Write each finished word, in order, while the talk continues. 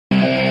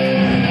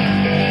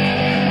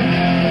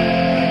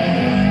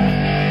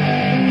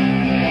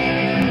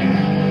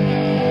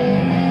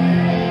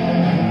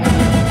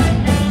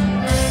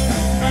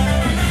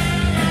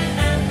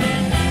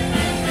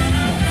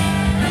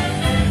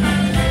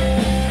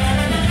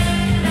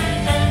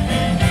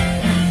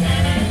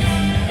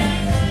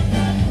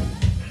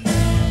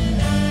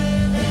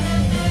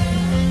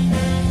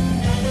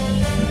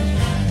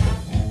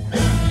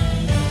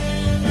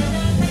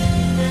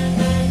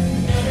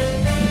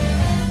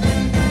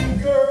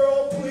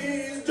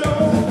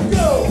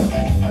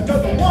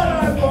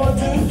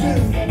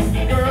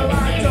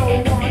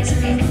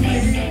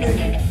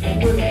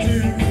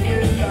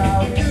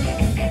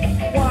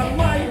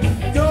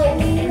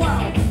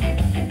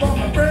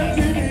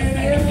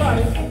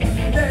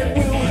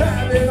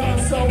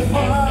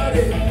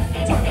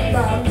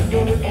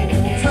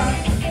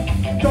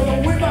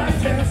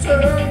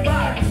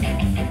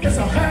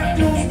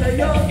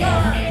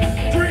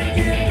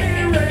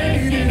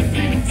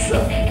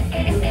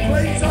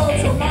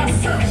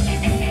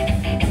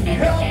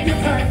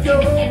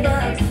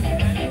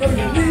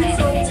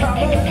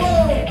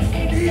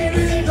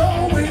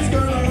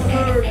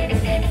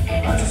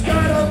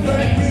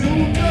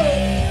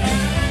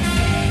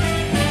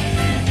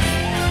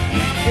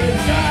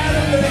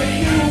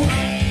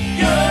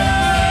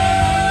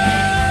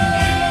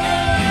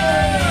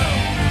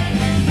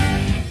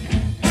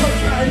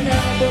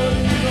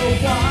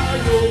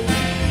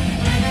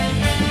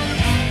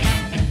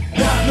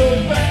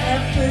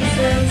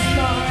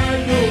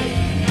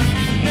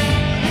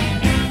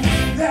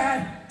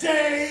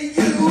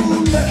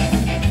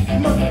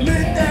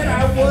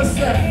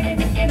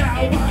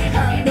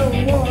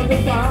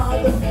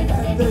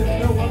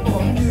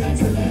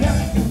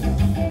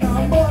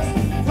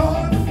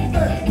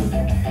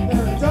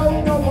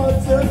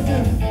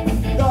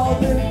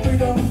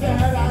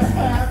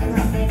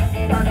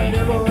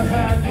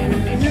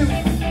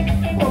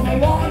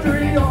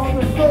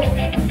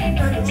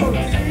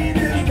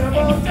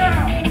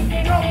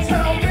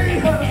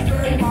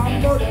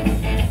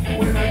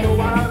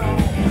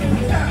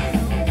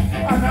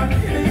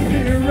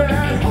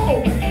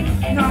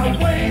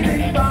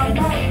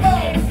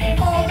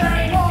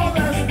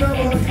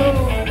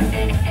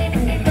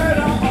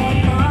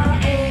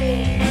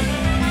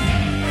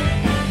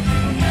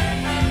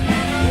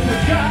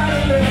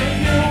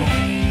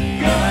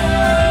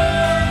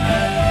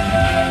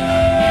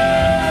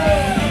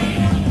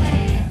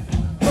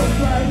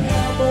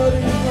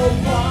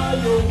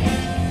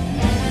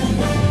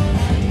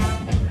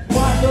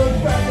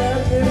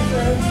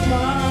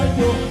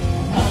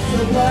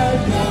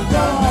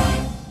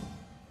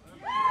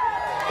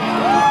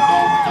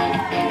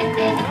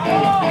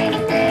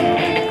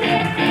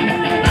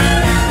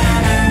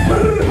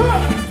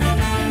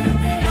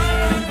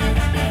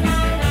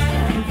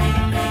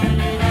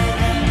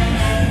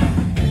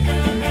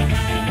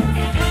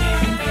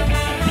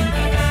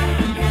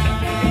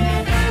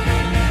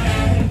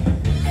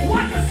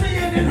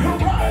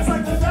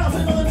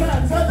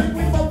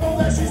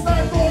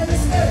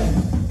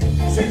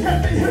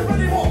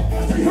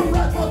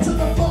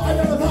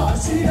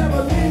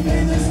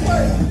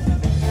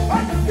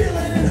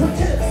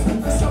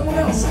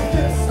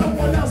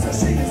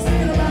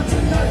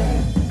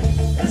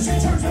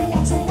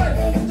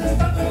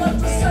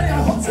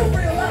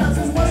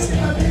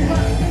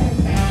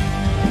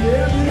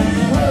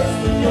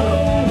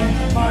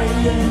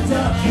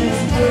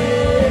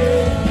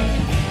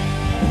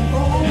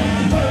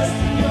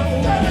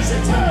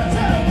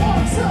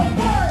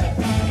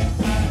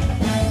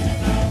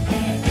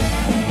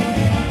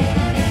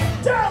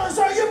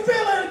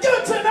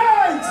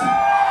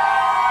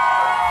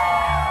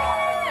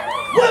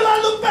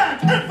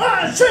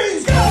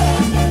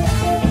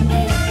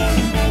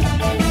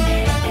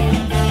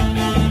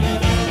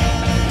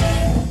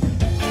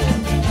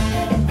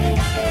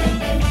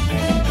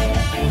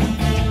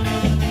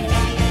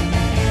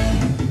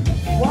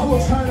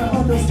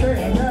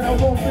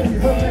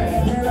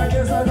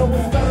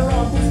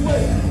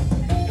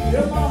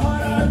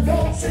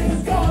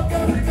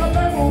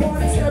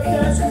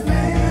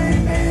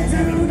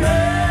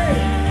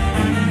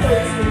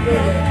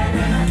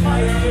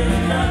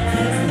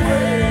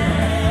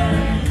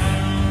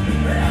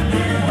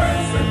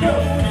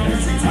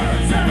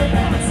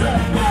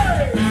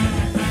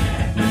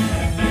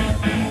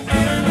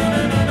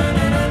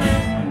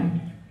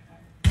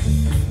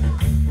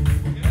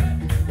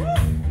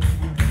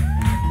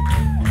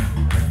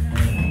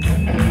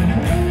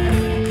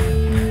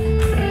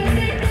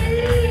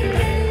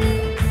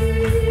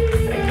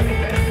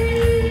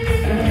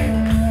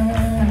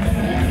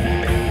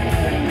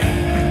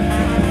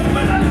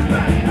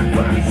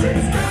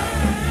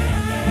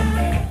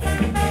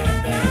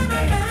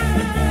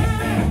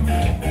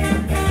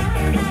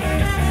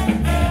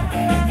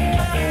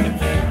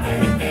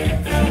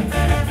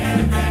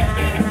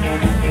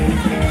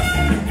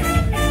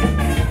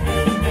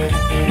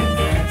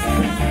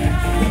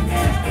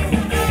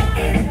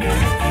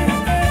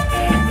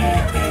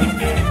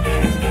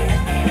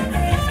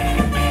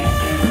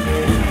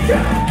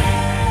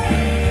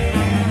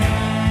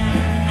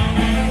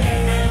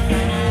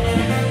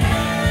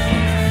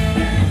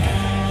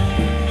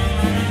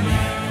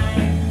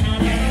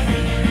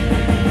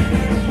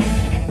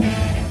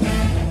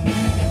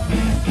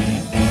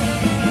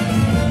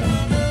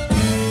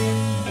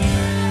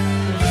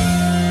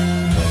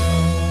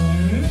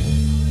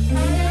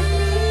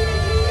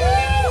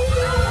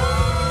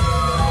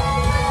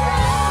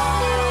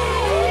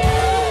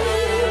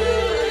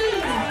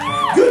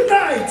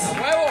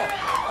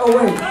Oh,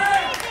 wait.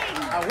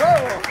 A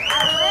huevo.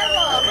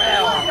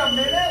 Wait a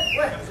minute.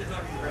 Wait.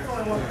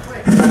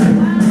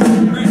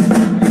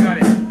 You got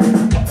it.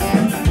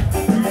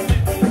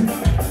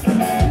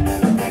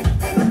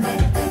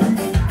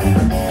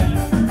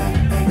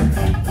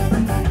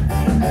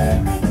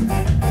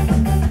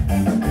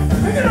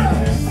 Pick it up.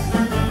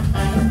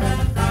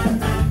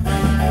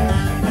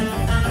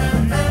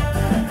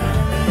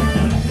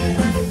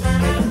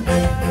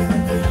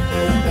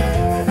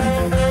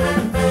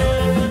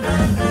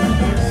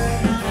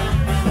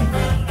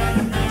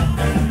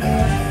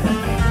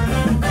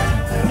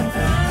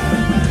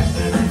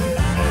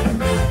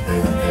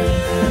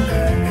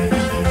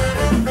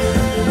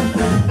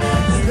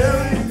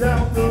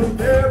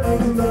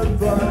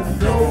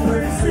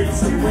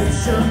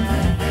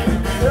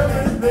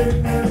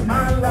 Everything in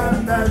my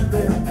life has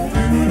been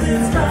through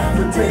this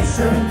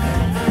confrontation.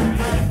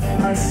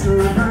 I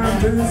should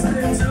have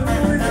listened to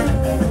you,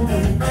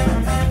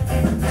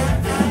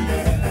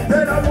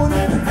 then I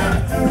wouldn't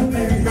have to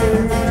be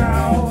here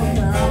now.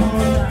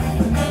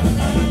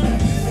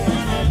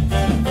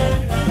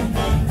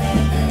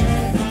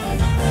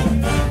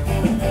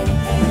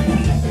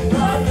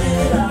 Why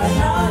did I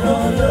not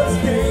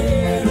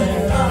understand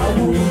that I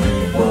would be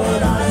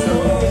what I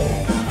saw?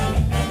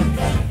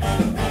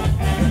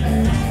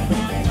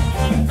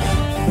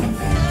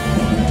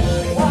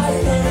 Why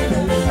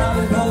can't I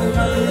come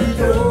the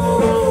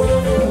door?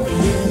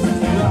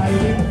 It's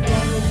right in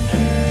front of me.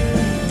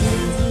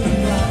 It's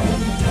right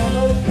in front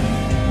of me.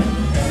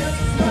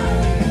 It's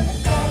right in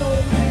front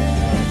of me.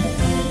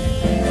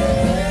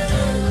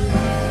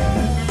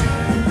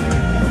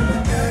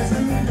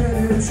 Too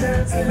many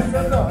chances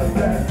I thought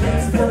that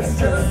this was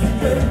just a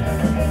game.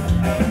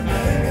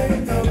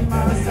 Thinking of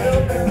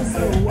myself, and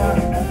so I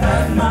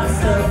had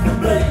myself to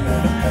blame.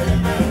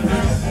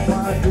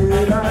 Why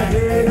did I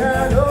get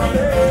out of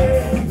there?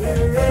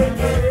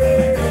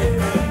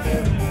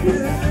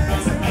 Is it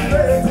too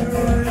late to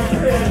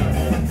repent?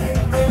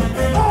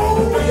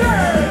 Oh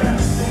yeah!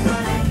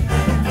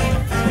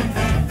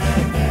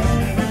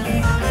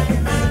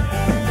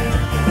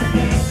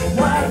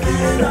 Why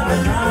did I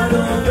not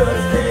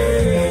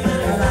understand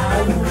that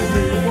I would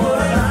be what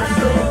I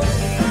saw?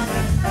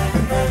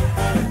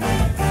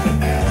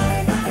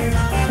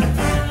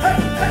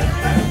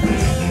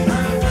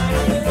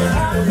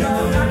 How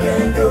long I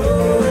can go?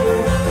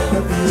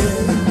 But the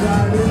end's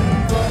right in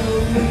front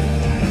of me.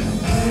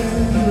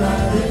 It's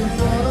right in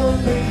front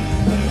of me.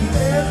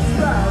 It's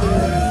right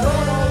in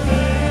front of me.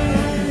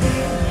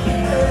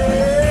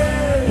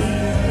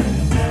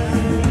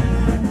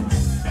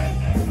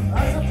 I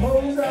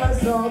suppose I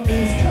saw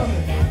this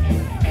coming.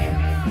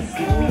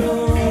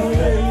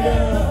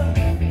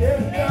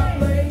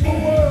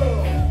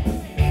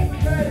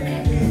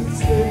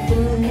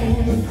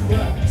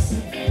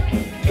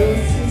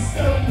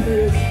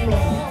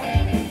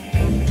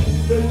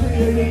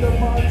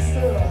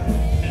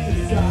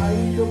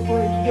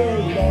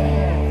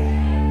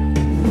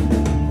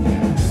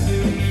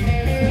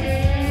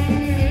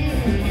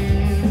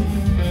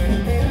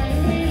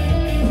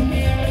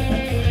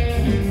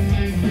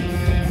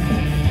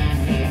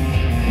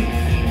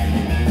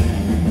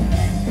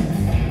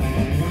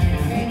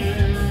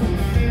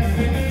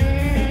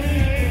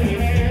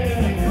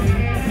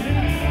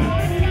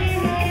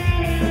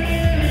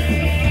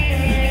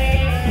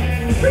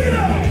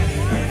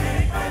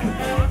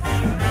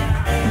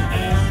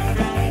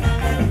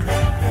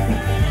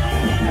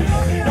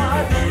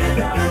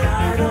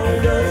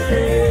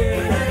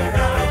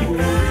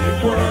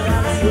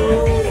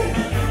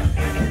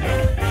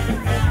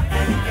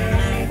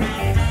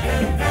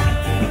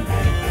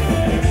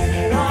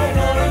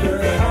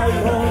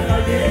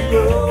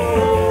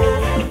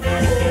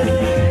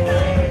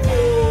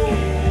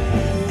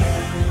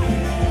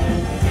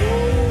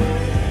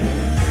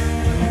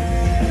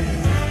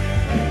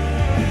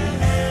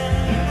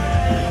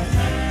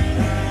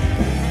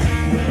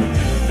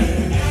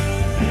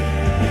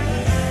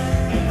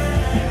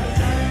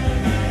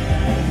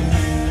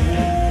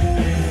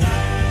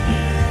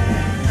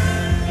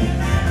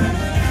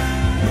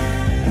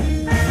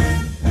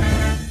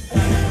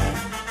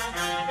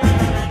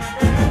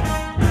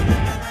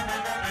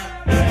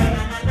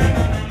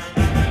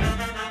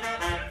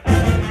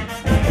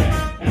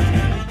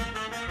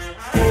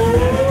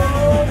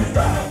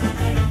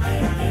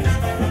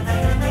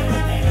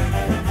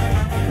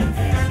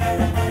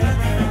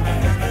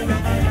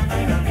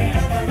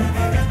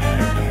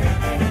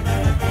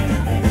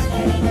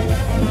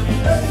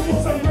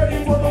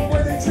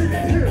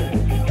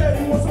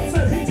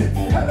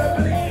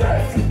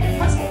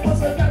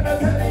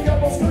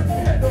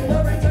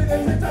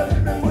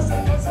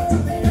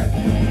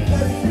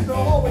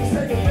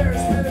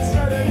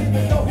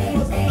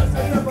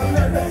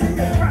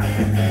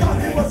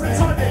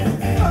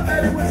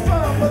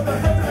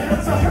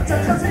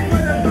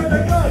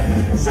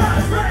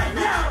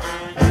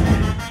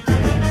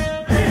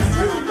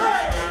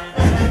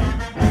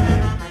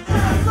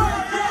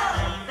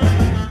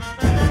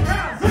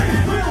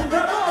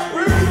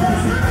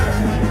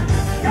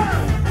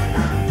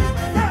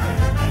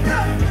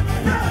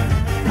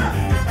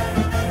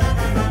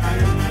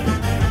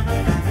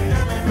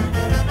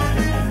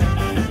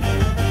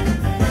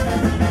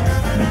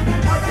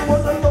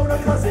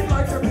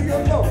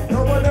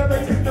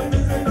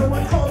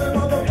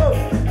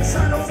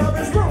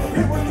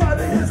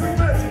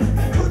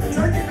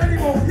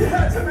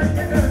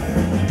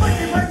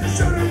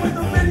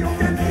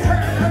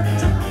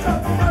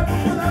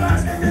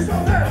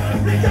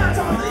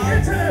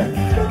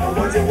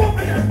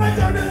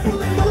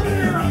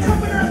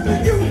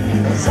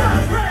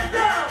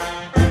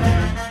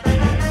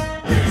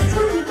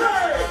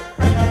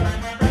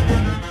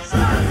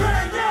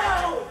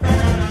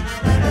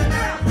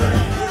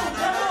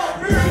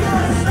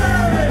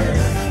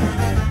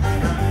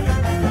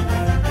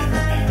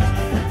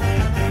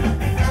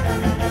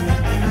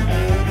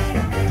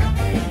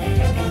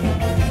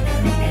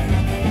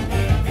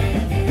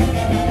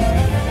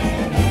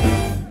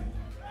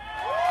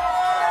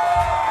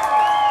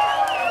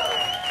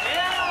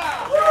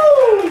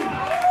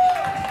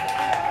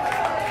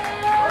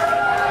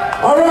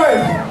 All right,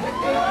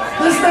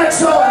 this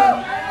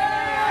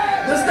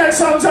next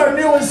song's our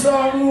newest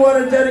song. We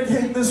want to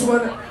dedicate this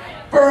one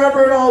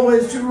forever and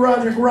always to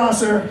Roderick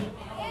Rosser. Give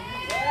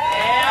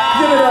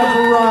it up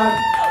for Rod.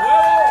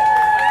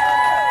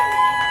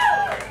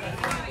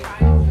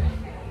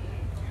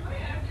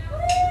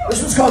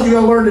 This one's called You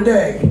Gotta Learn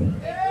Today.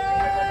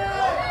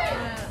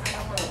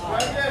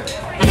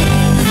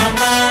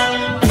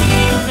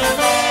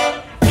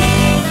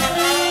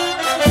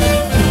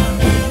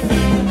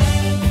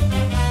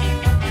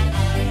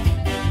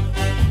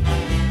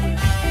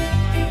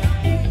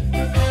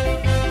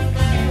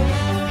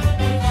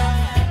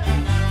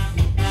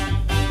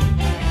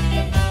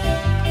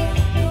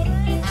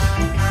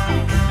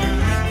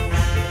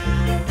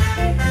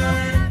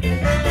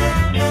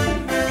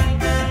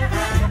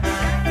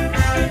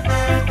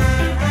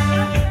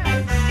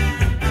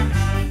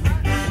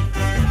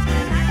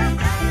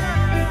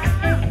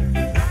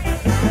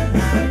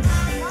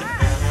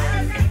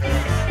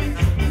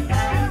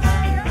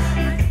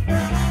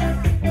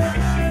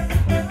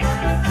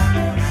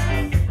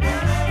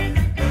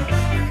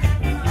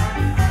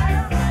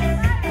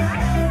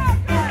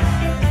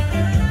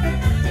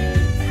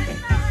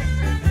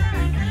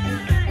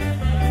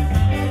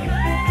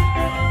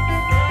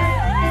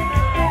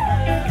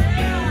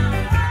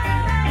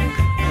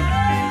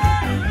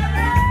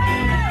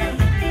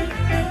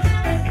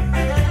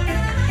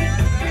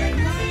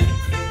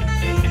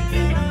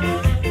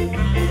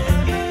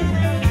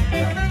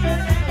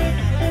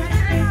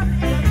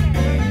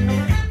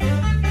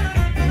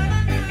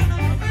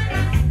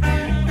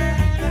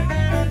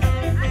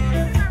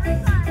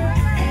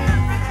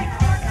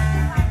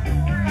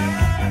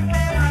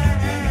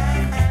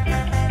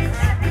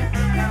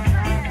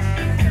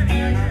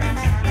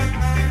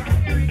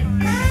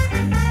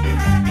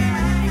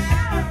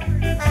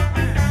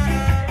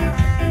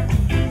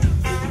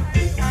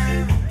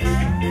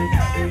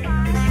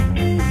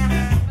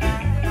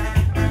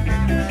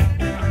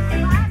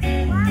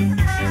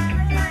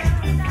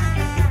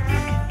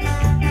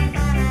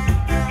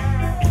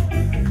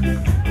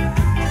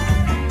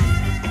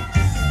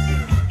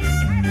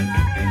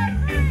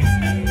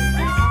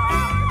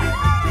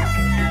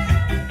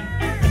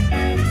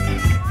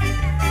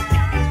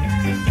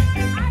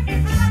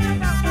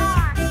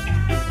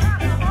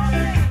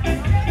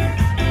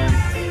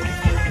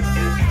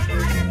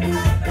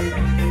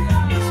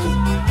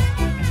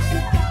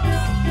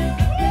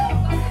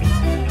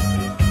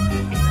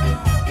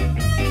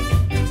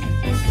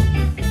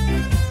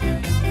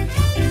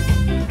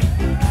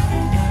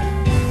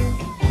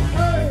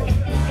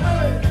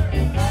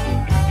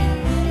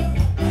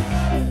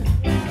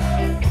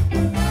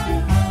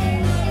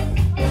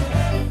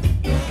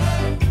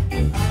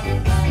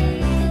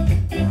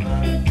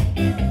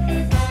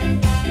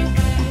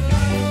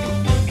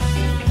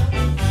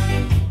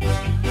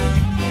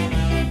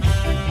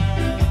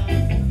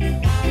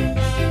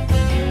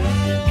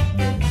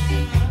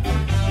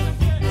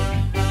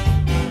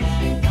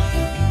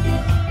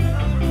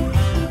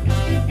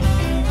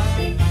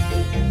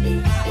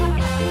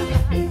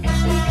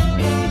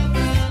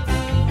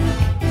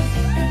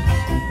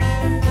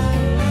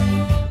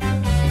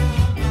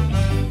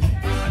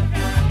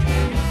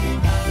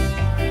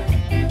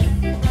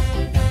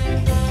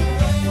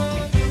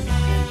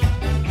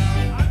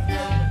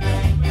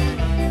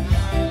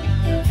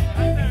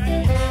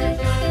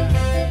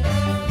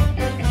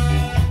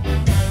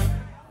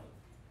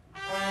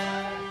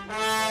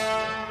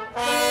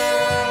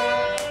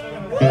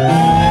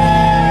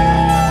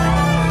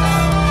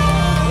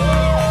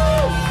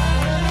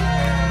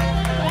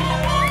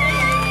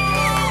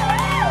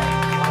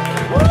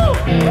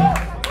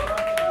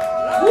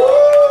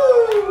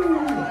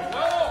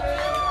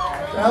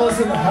 Dallas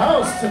in the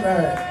house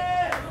tonight.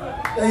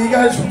 Thank you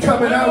guys for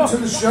coming out to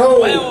the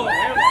show.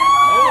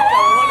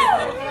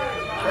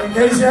 In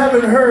case you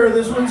haven't heard,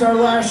 this one's our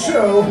last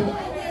show.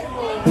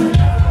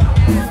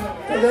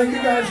 So thank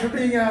you guys for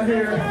being out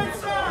here,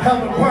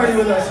 helping party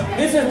with us.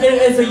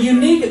 It's a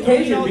unique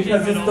occasion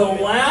because it's the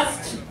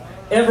last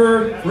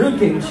ever Root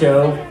King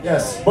show.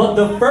 Yes. But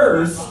the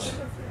first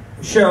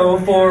show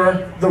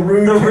for the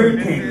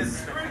Root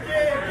Kings.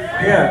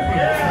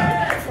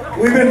 Yeah.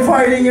 We've been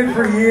fighting it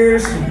for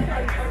years.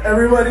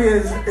 Everybody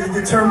is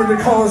determined to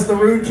call us the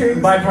Root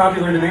Kings. By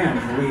popular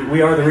demand.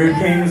 We are the Root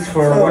Kings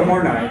for one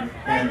more night.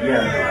 And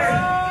yeah.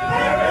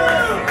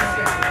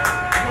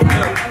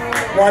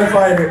 Why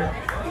fight it?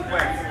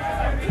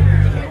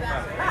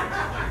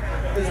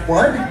 Is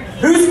what?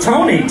 Who's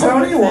Tony?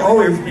 Tony will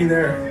always be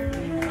there.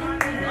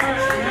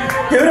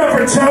 Give it up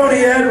for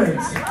Tony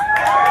Edmonds.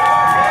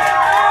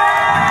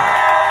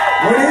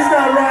 When he's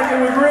not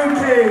rocking with Root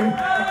King,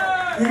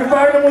 you can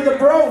find him with the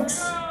Brokes.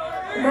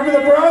 Remember the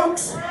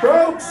Brokes?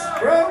 Brokes.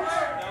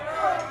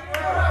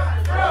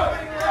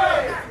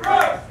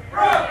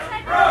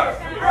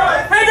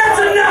 Hey, that's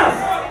enough!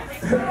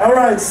 All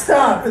right,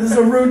 stop. This is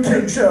a Root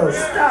King show.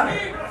 Stop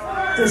it.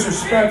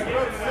 Disrespectful.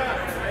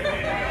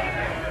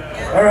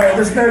 All right,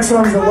 this next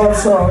song is a love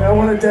song. I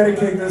want to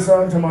dedicate this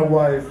song to my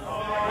wife.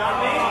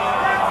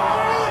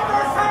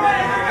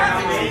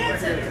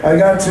 I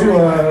got to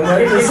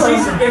write this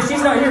song. If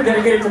she's not here,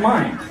 dedicate it to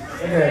mine.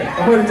 Okay,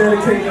 I'm going to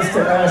dedicate this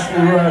to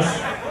Ashley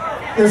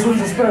Rush. This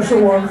was a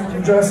special one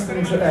from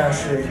Justin to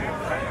Ashley.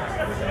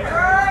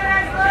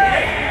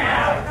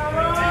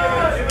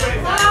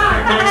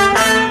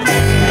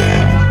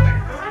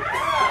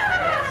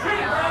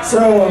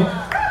 So,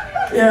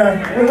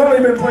 yeah, we've only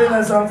been playing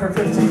that song for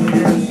 15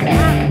 years.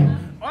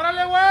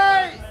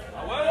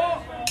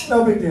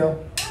 No big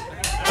deal.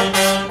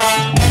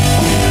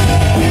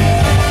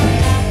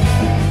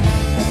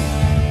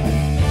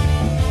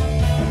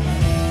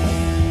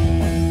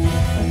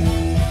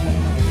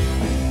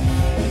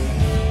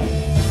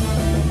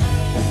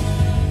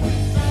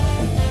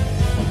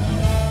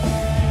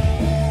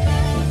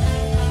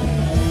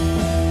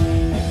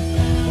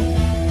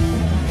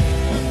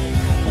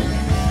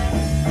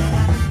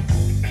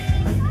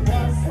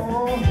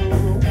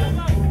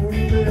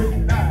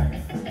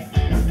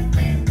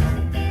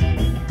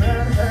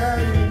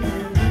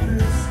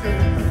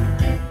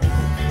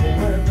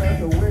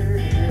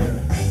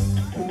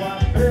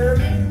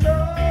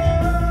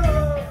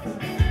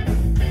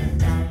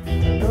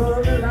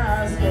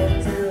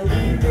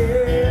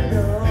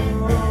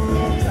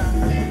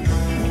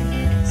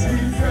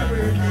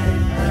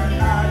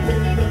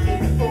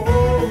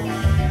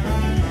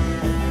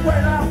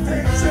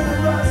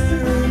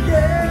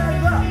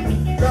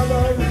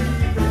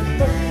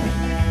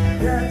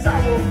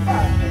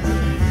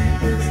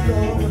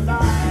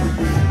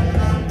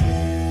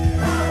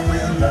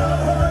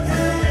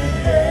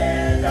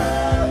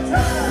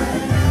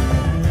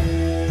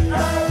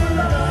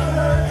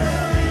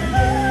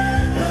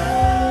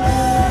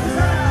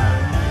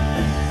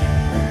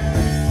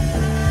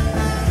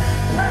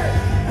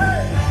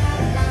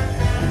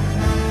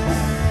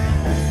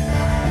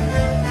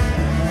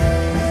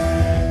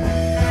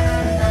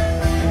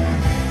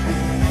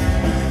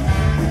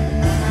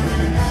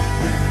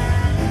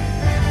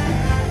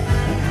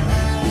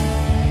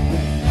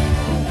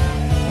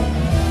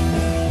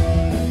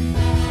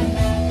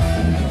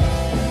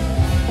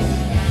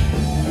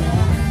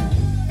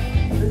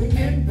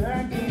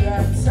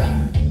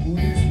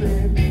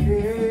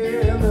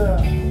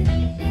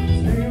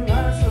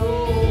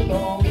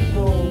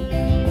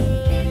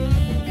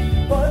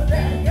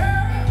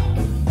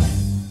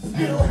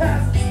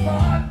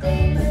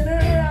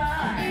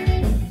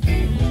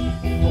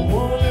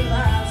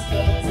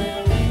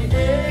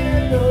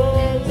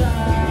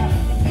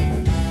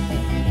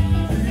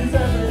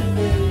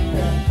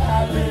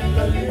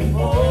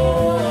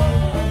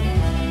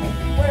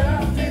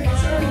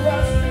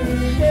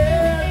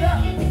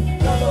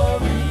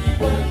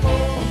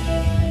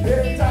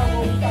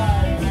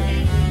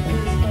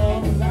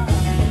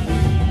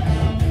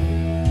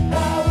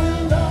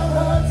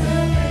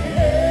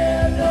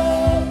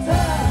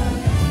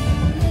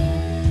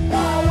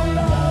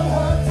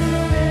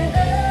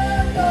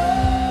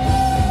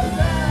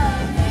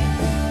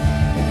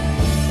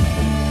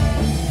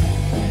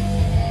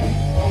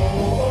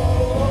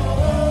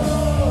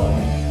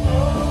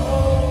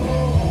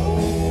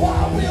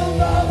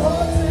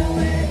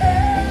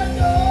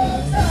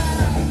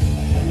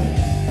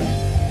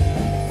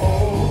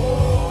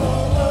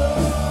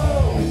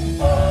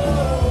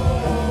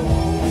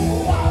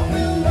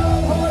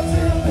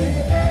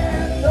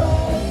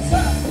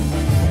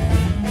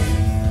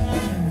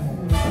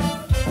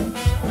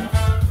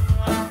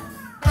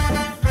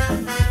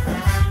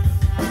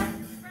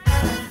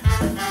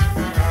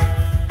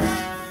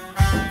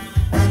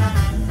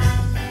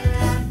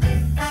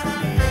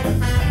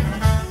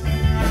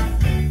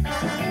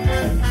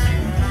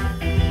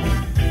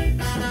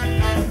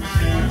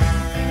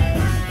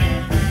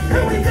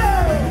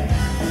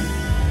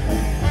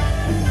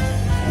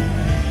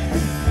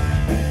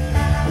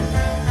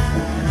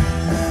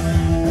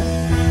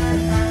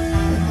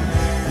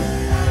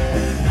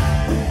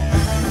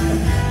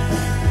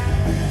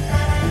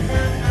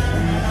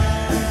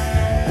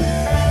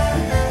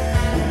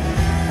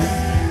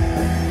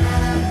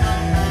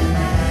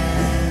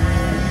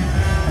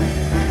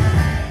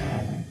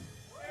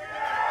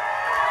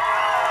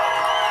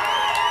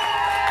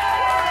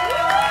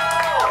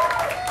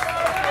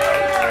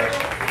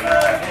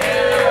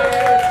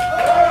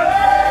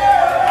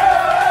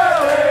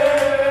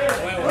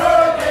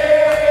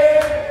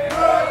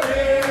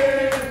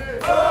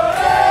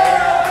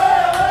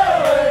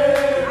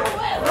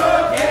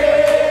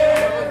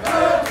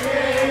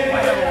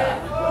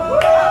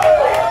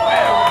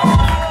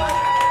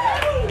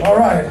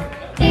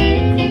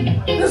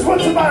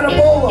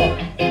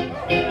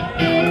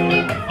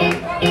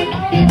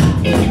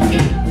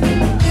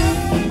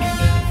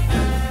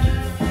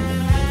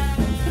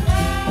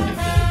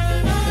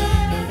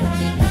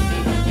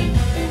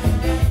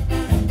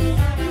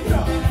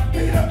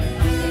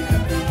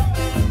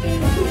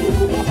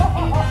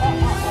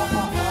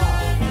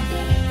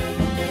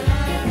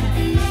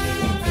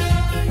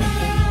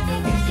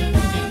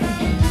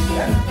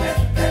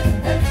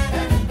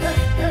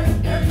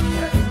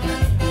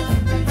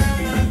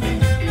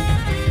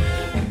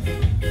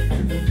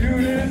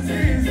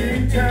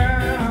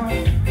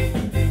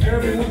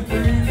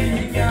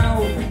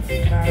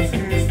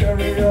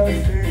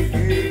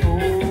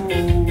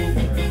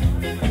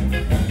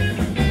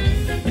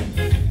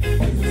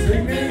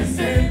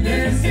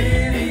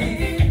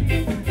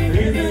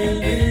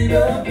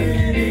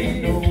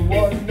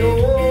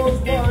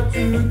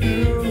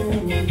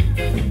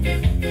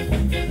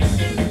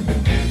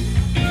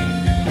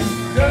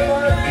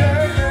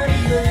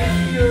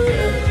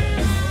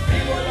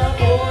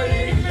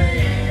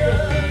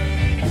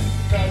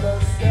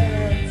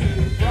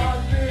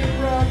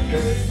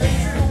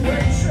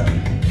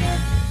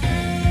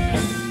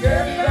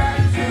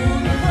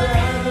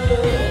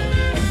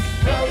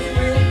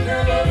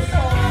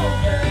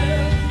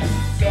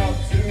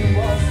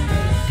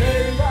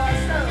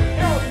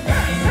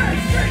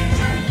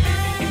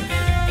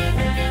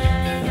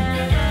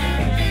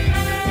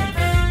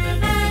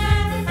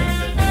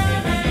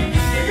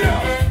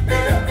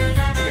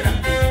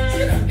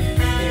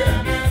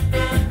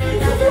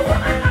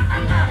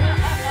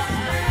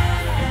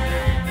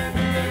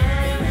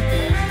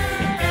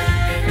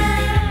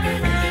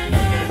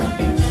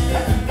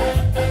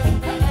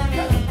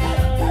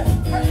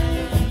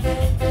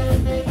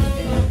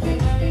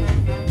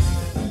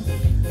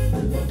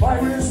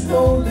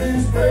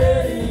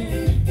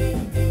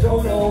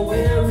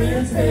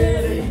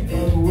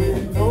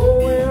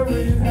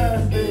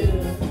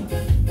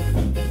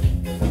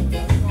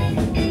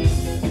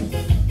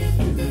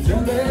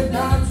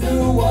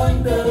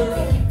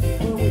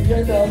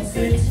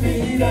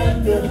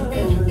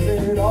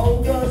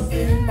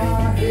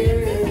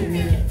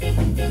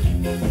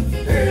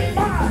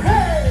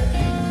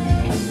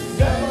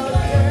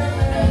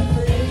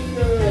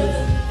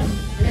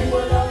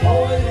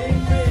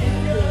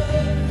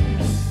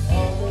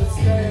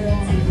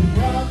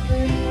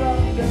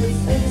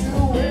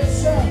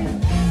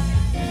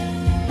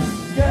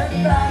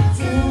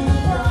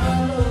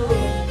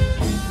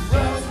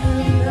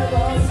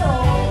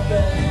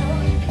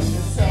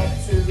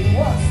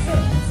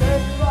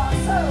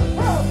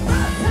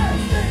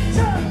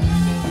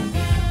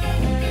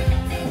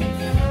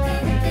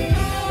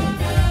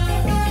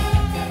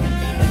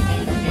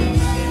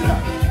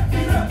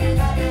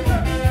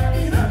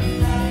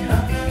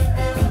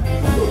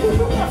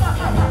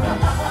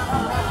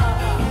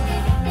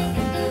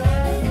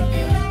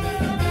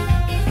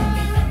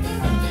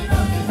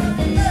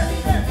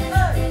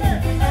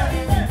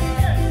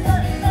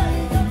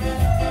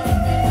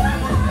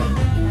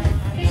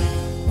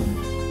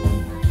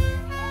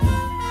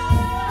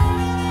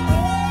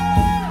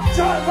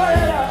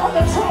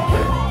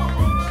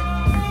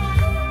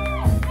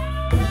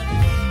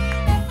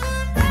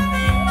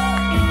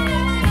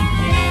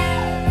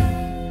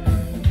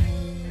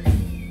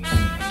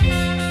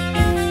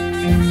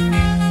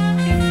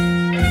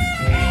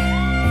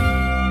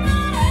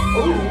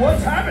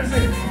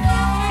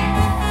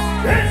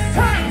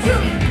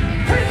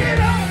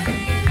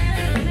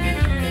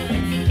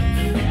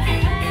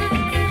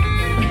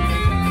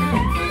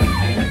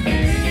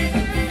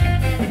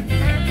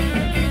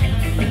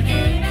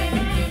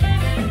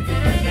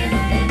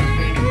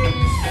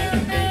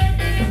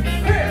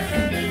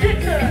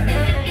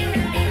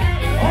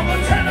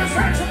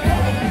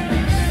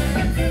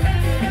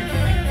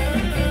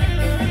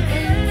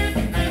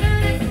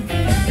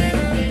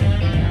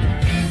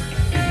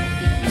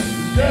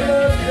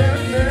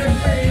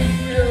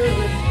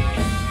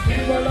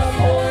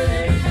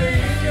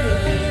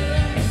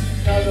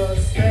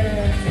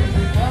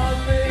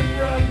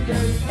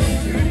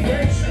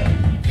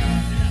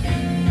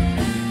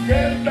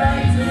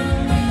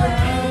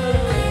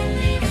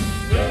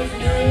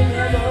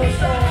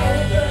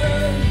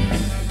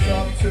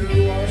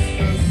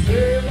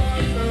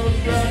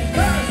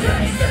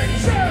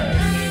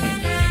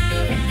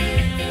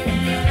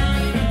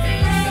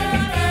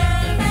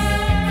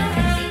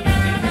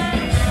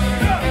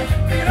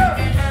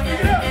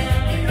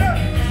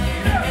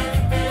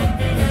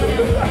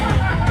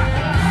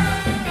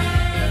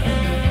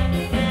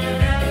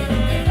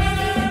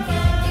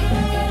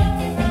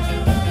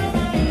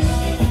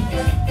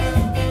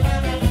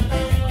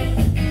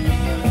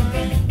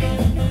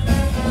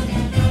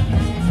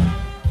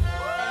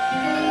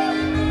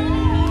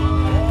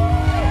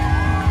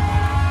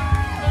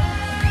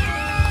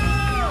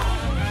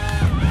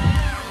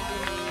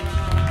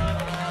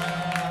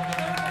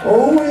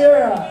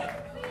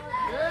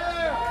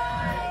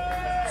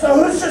 So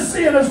who's just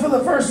seeing us for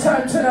the first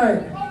time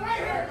tonight?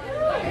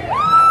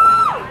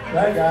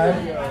 That guy.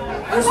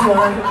 This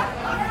one.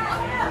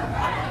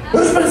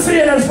 Who's been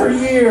seeing us for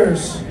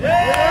years?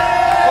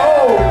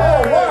 Oh,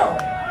 wow.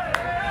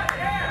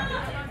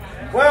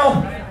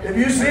 Well, if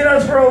you've seen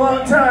us for a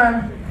long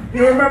time,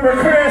 you remember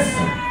Chris,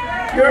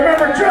 you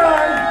remember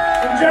John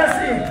and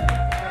Jesse,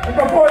 and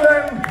before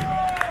them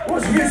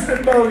was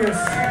Houston Bogus.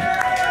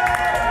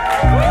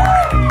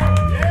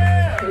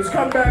 He's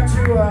come back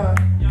to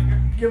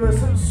give us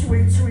some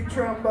sweet, sweet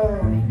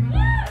trombone.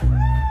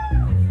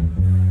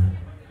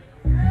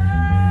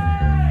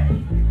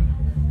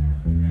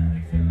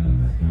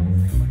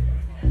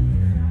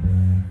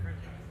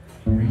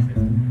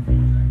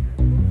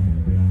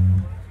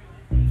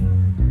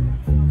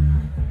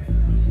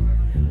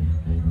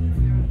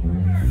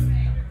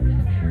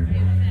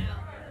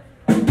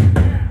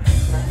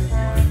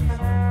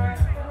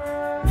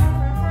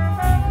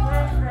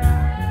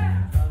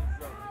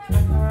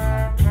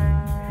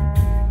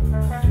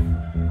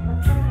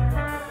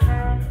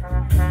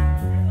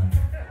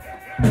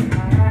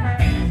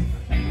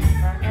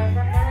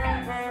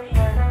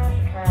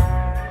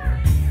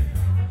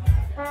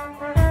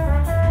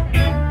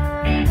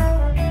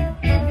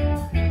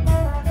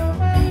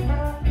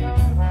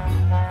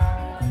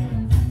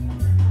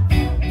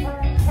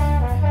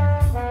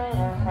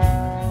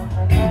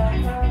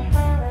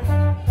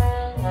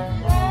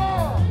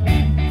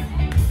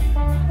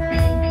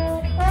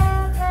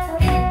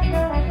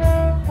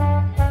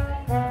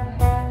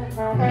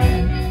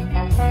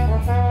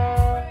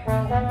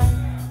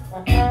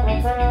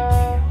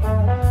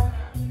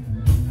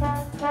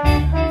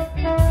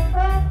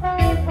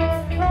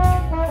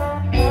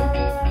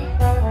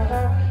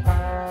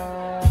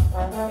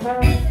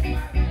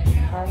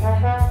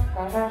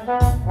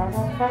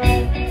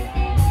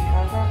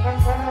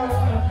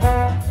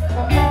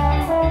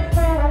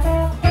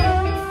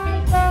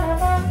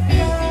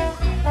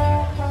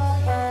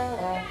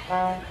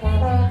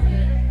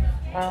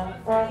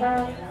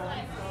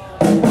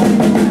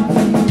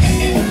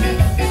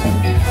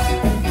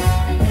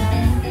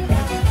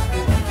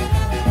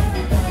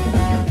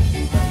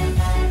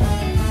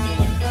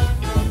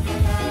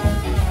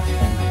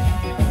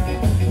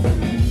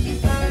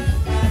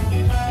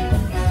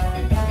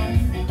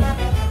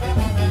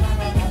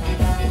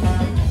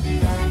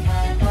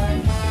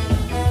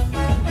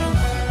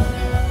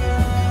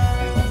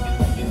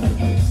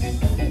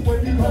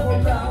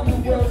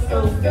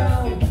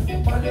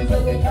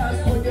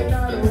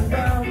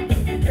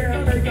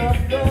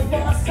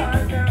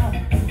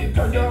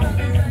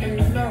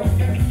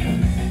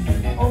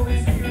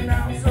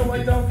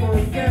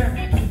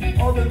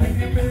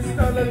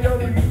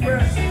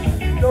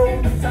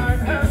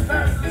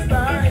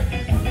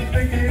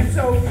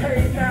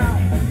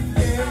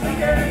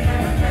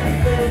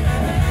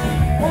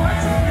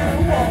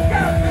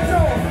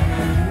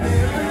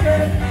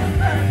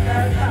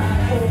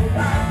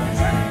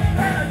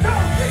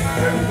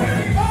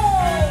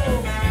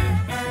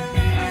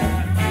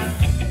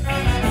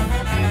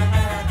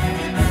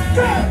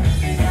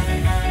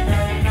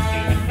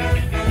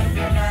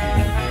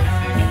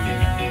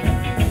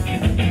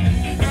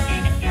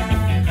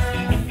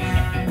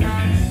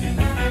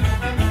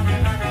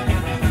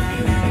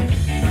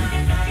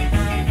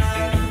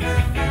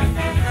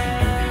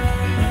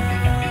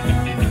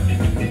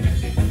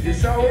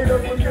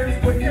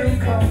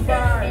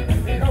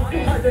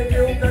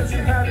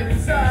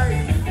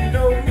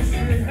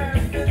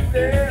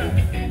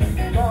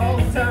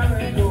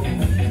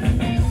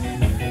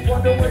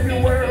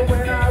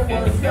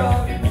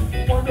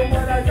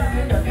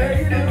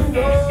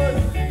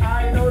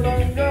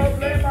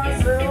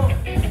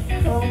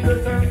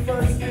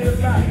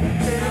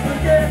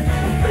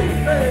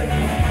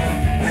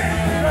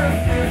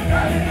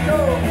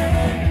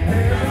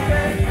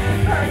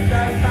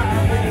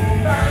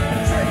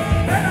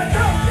 And I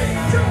don't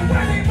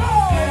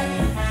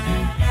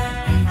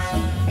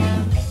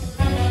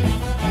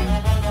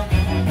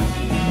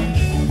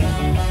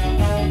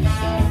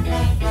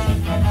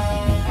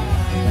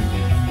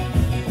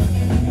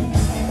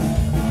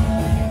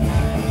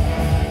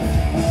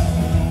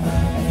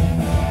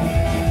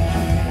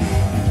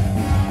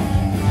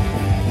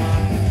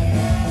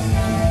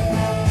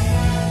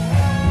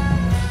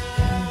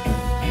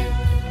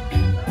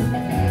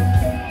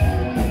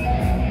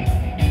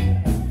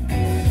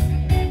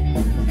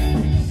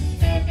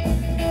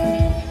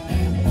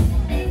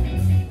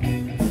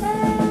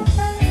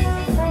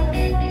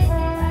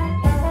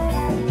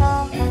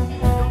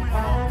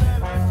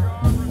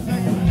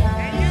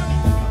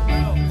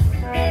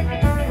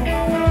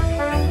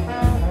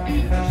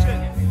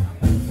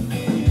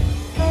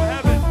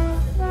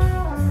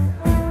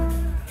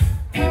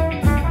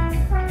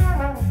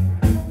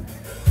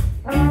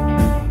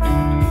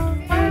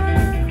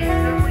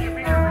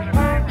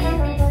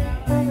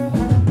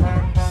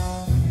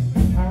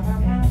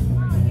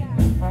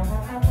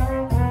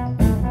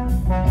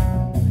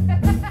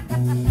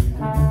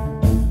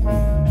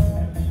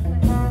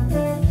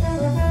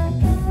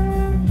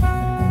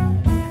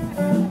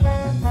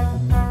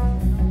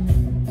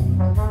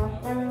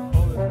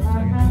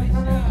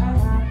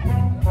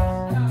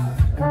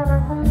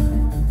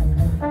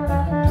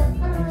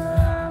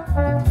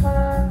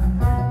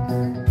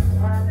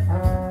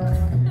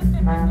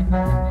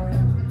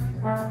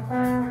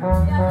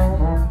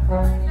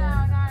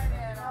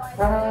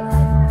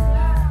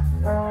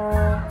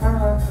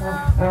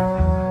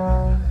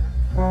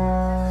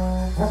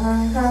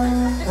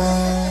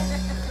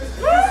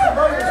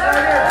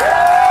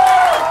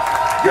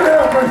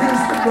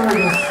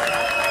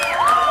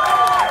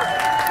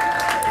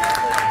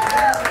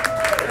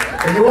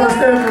If you want to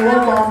stand for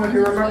Love Bomb, if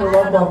you remember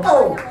Love Bomb.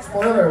 Oh,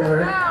 spoiler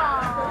alert.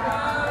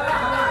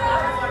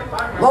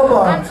 Love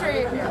Bomb.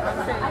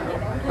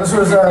 This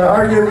was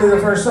arguably the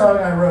first song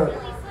I wrote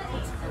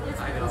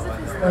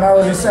when I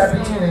was a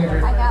sappy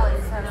teenager.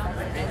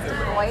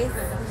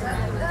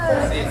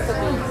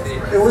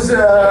 It was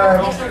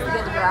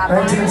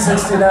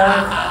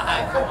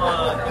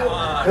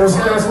 1969. There was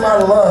a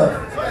lot of love.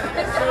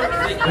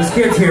 There's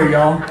kids here,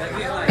 y'all.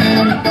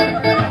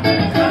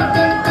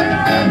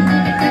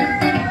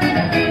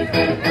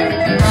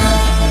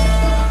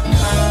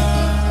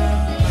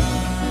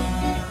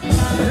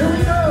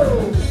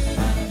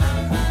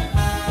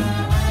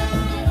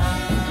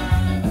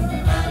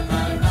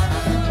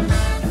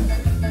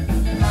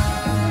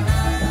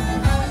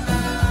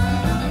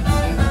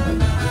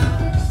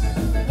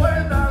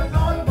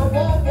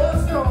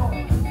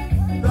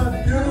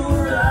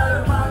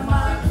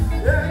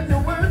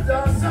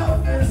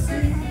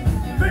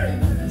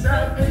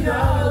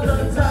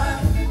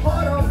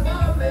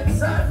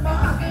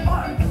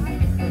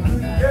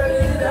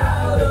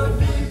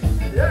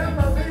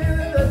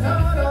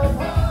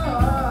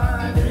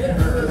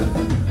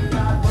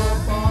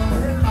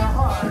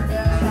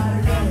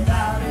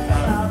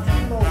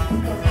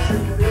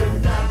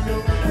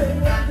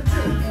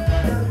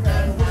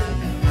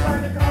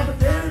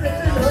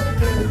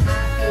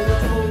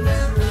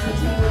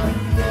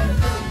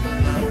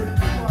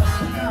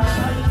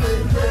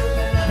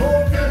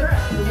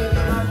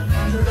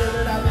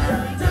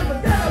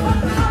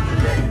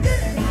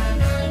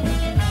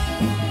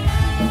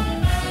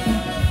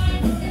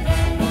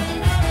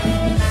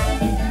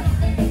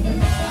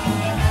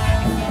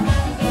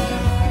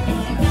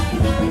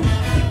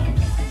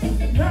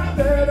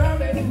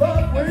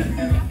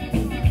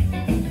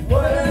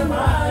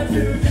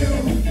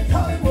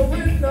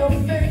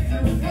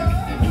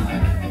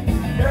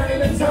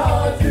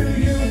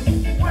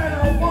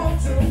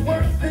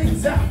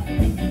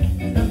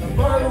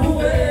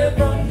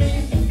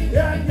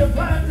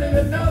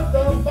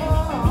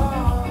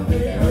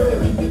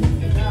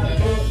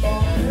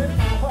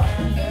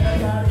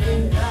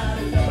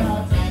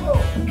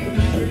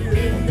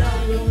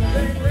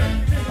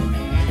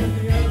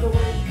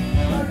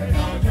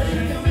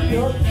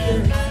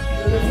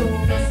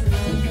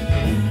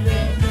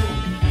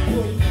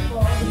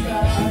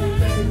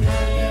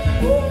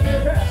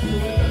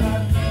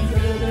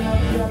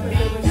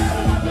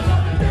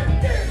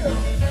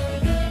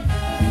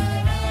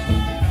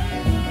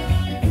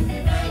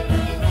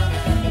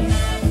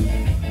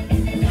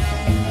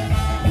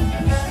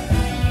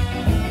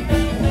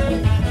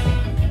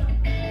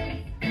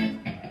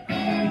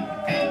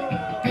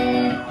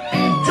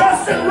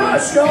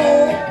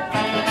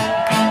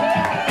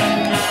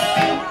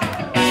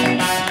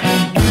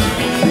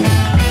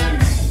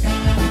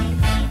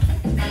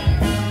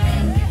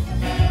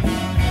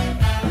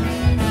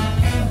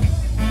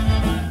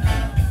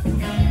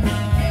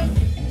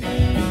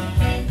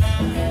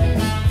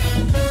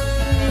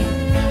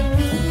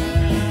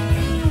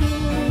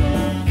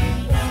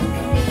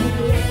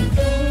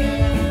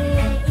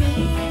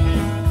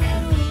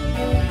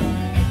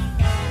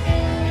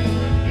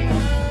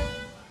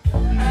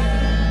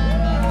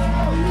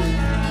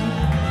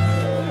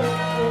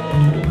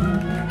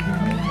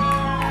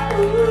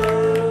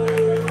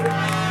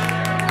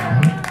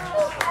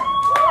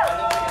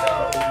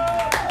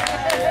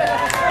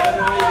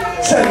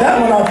 Check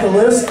that one off the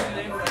list.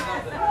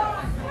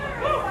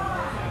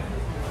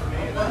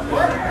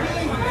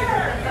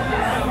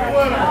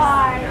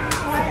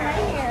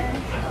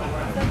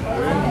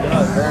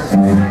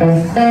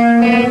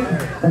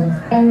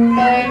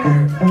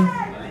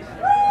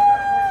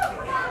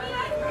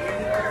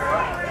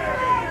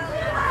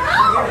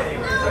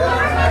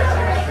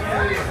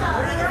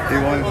 He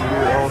wanted to do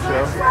the whole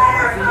show?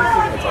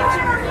 That's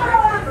awesome.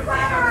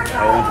 I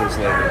want this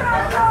later.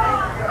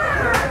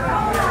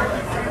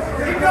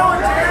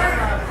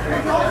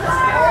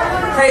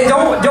 Hey,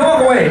 don't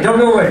walk away. Don't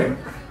go away.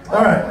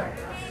 All right.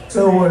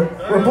 So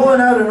we're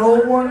pulling out an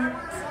old one.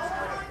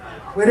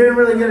 We didn't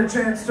really get a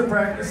chance to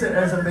practice it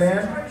as a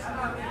band,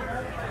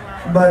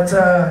 but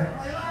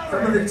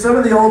some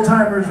of the old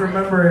timers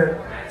remember it.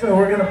 So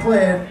we're gonna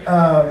play it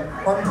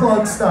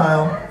unplugged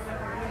style.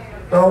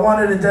 So I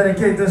wanted to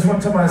dedicate this one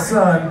to my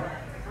son.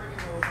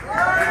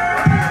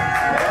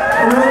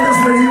 I wrote this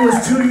when he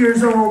was 2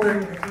 years old,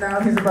 and now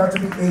he's about to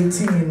be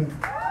 18.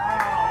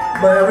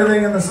 But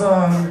everything in the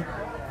song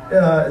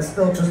is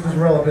still just as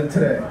relevant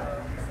today.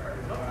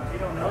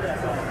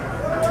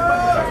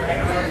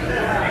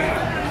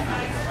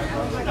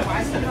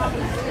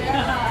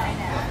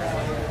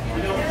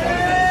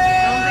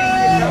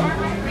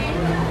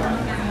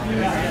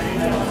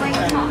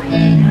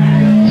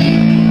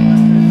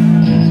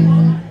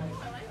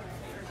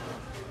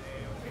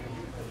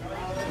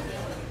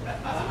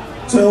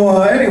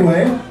 So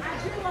anyway,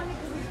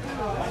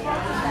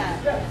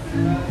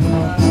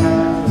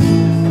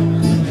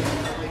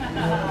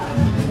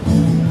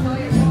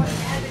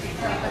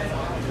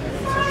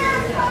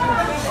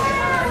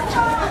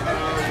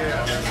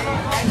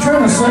 I'm trying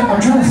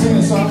trying to sing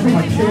a song for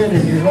my kid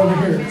in here, over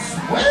here.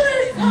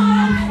 Sweater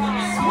song!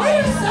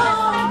 Sweater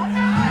song!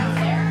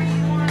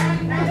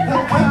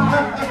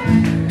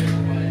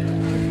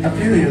 I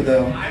feel you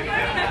though.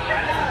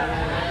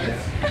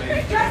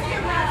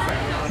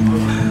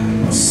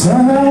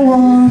 Son, I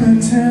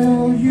wanna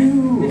tell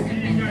you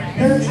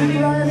that you're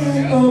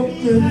brighten up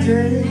the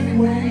day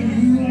when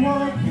you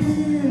walk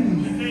in.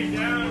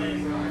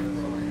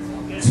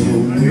 So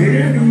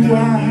where do I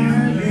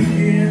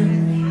begin?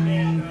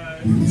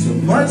 So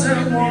much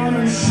I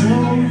wanna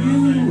show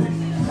you,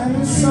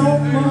 and so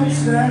much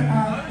that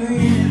I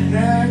think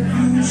that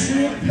you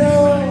should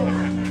know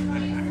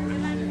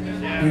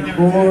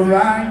before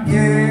I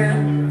get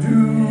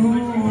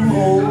too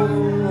old.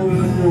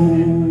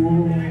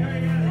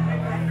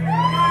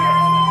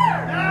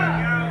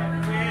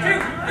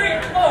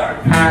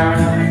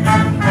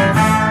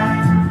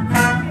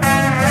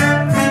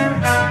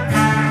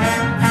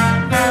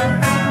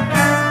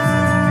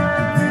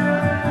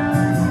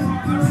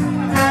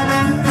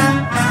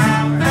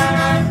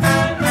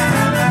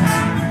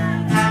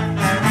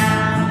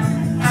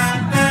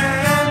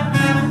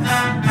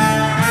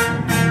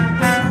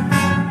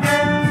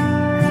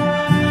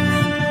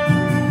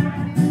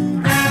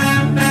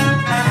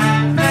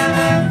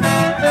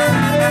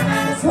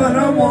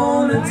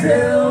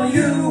 Tell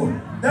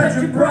you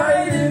that you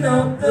brighten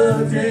up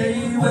the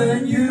day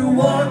when you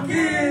walk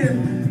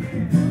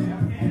in.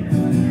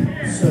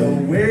 So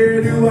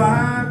where do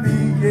I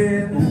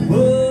begin?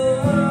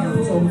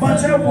 Whoa, so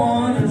much I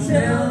want to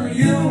tell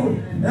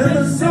you, and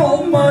there's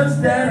so much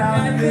that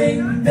I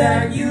think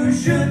that you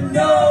should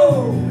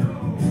know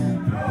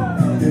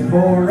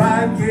before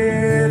I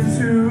get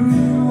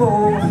too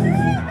old.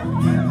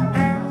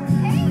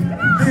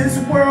 This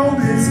world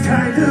is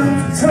kind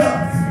of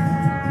tough.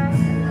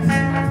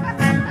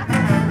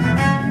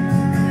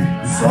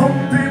 Some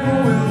people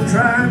will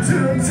try to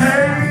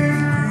take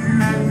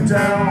you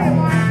down.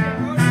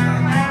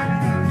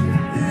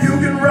 You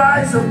can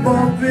rise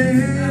above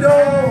it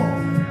all,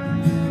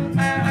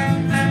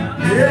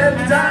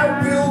 and I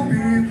will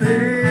be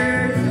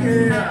there,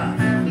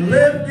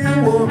 lift you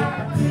up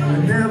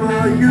whenever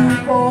you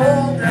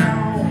fall down.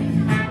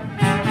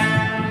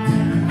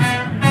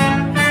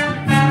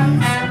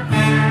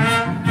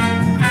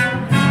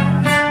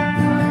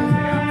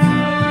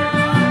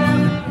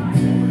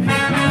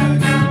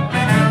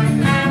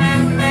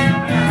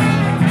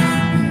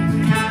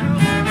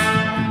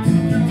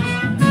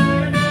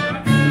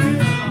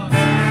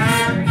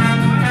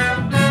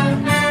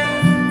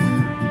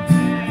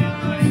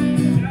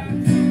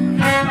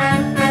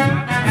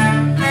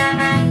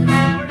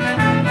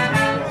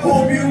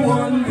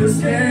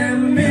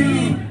 Understand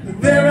me,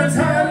 there are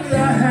times I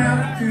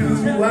have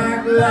to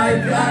act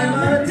like I'm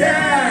a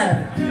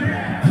dad.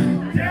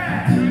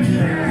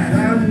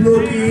 I'm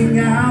looking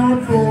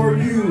out for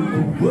you.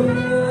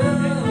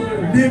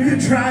 And if you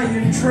try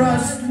and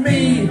trust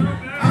me,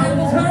 I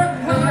will work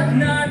hard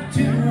not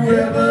to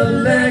ever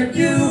let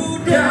you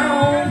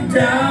down,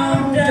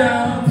 down,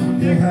 down.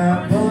 You'll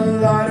have a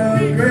lot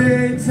of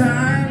great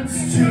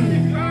times too.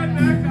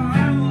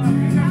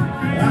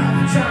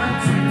 I'm trying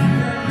to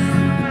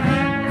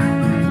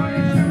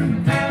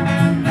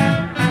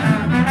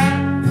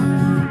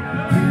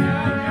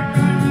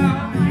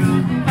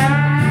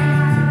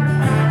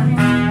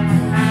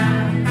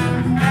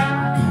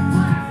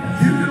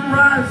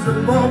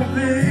above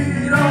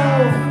it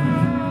all,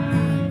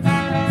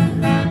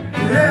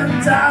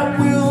 and I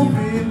will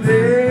be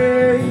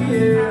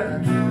there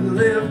to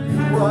lift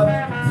you up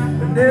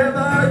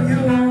whenever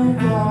you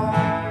fall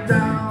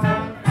down.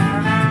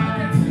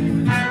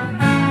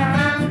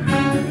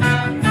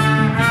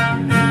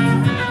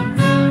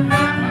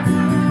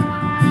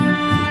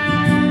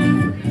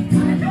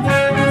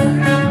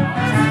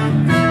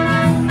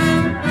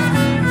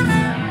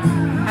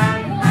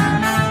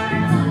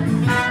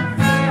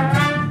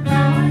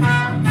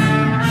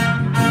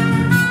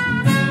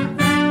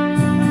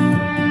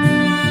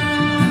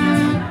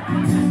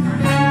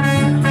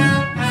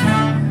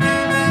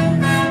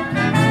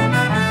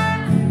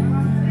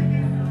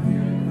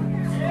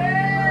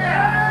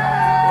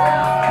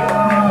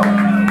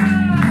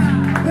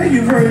 Thank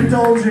you for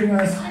indulging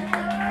us.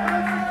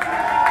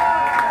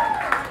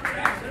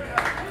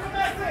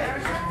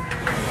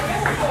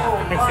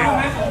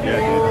 Yeah,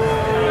 good.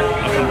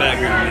 I'll come back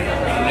and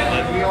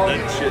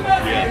that shit. Yeah.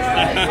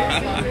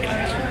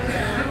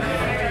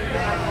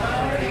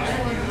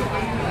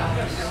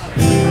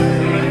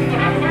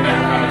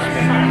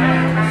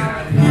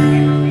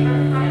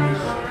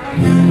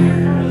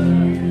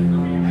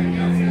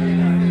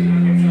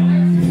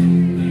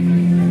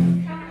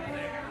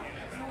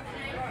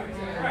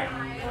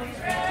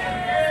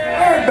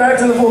 Back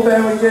to the full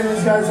band, we're giving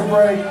these guys a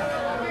break.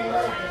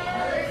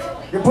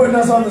 You're putting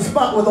us on the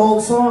spot with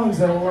old songs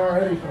that we're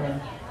already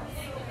playing.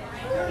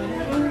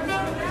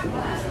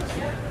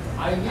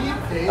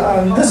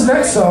 This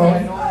next song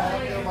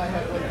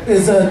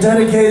is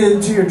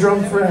dedicated to your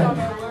drunk friend.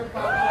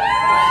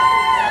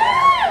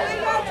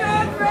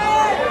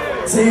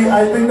 See,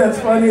 I think that's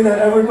funny that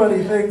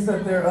everybody thinks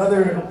that their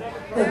other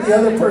that the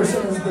other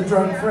person is the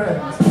drunk friend.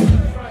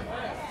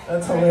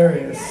 That's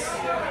hilarious.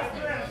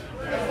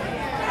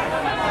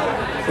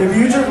 If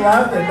you just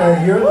laughed at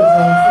that, you're the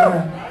drunk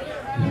friend.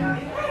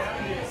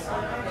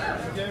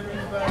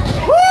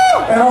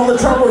 And all the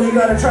trouble you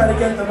gotta try to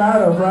get them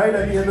out of, right?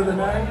 At the end of the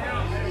night.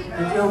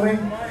 You feel me?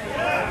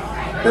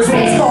 This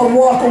one's called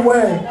Walk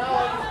Away.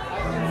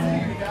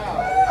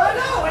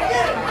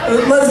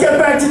 Let's get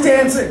back to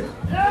dancing.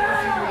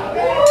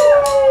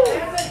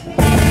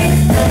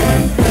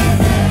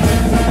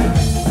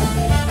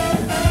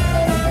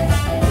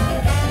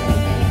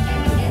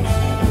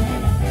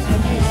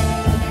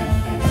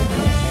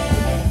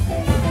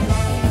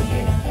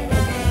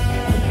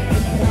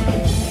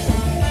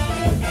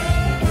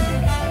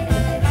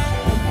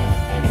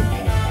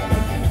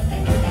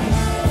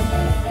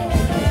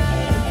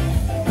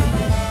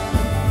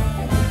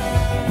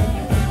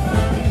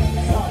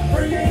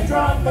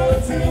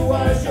 To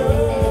our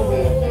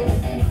show,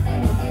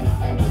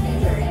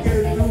 can't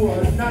get through a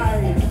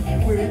night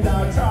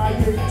without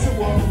trying to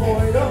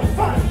avoid a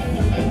fight.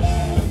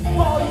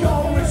 All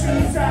your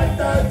wishes at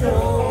the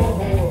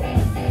door.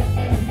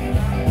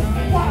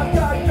 I've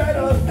got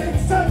better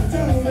things to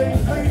do than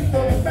clean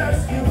the mess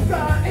you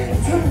got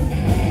into.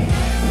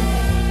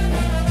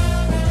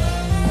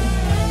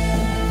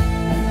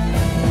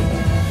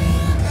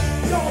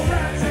 Your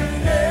actions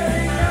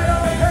getting out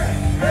of hand.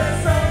 There's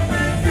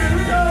something you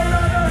don't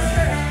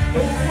understand. The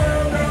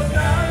world of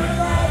now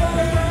revolves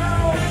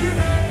around you.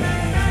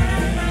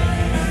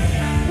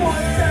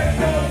 One day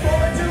you're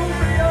going to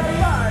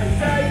realize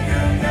that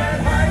you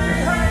can't hide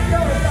behind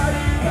your life.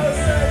 So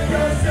save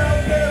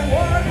yourself in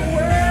one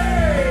way.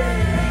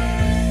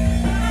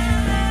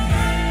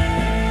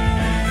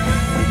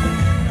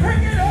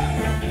 Bring it up.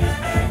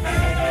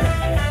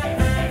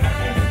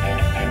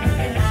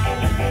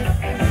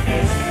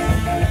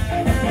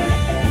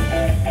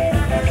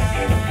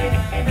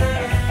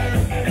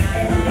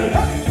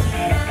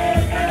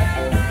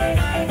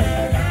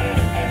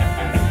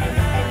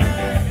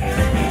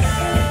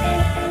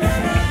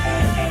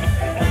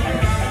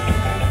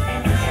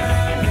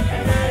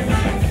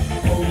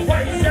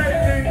 What's that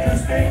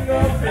interesting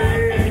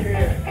affair?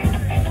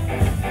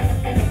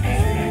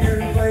 See you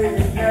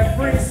playing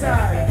every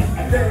side,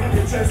 then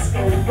you just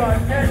go run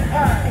and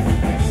hide.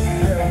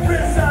 There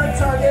is a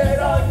target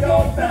on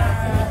your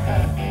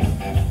back,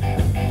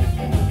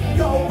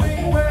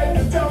 going where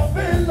you don't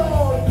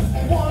belong,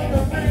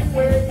 wondering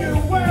where you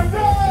went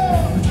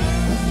wrong.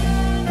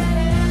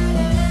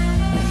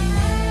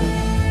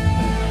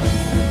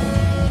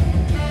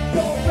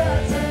 Your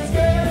actions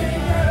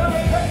getting out of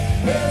hand.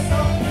 There's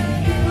something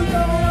you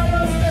don't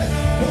understand.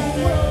 The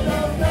world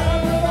of now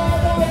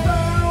revolves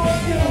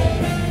around you.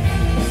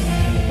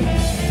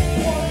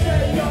 One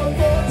day you're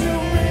going to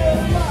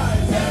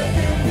realize that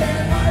you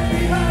can't hide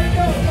behind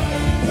your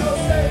life. So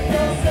save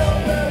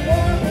yourself and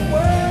walk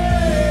away.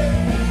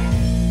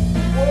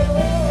 Whoa.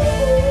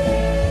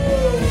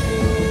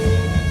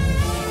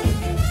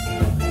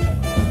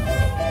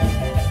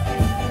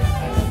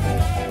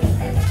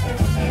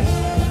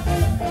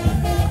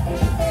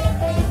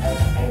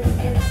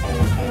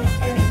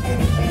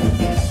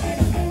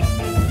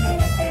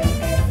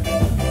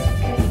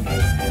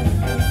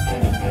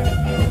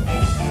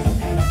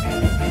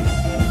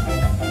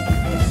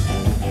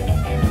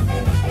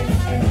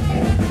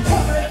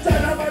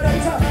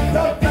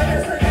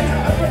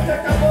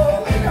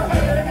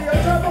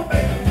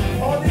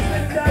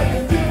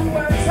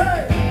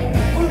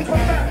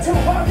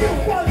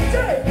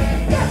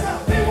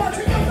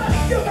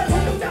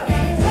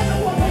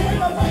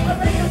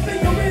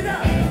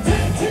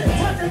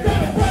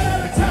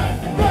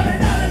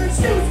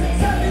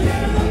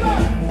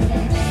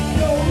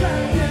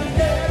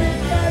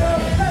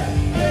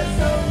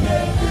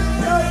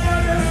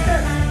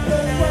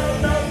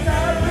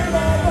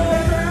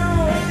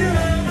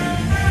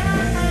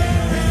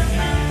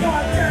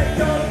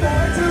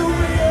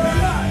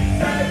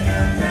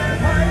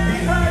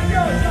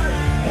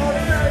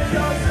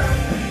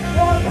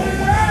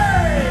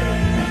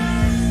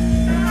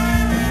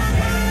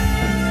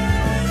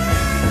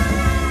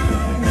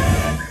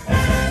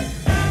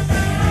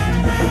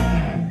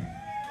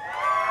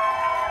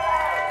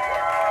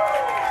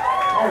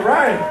 All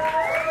right.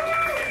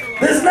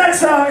 This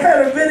next song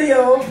had a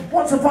video,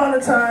 Once Upon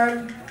a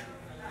Time,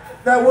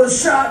 that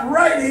was shot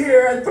right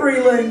here at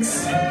 3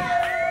 Links.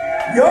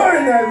 You're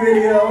in that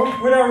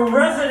video With our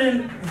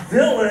resident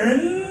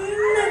villain.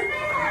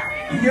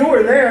 You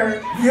were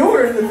there. You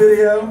were in the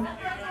video.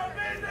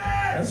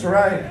 That's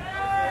right.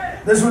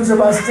 This one's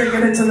about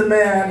sticking it to the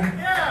man.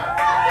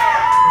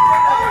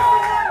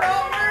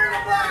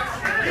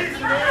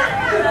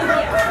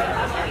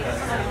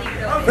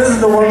 This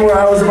is the one where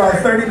I was about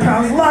 30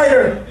 pounds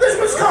lighter. This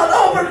one's called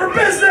Open for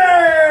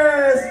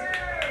Business.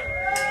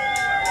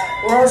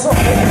 We're also...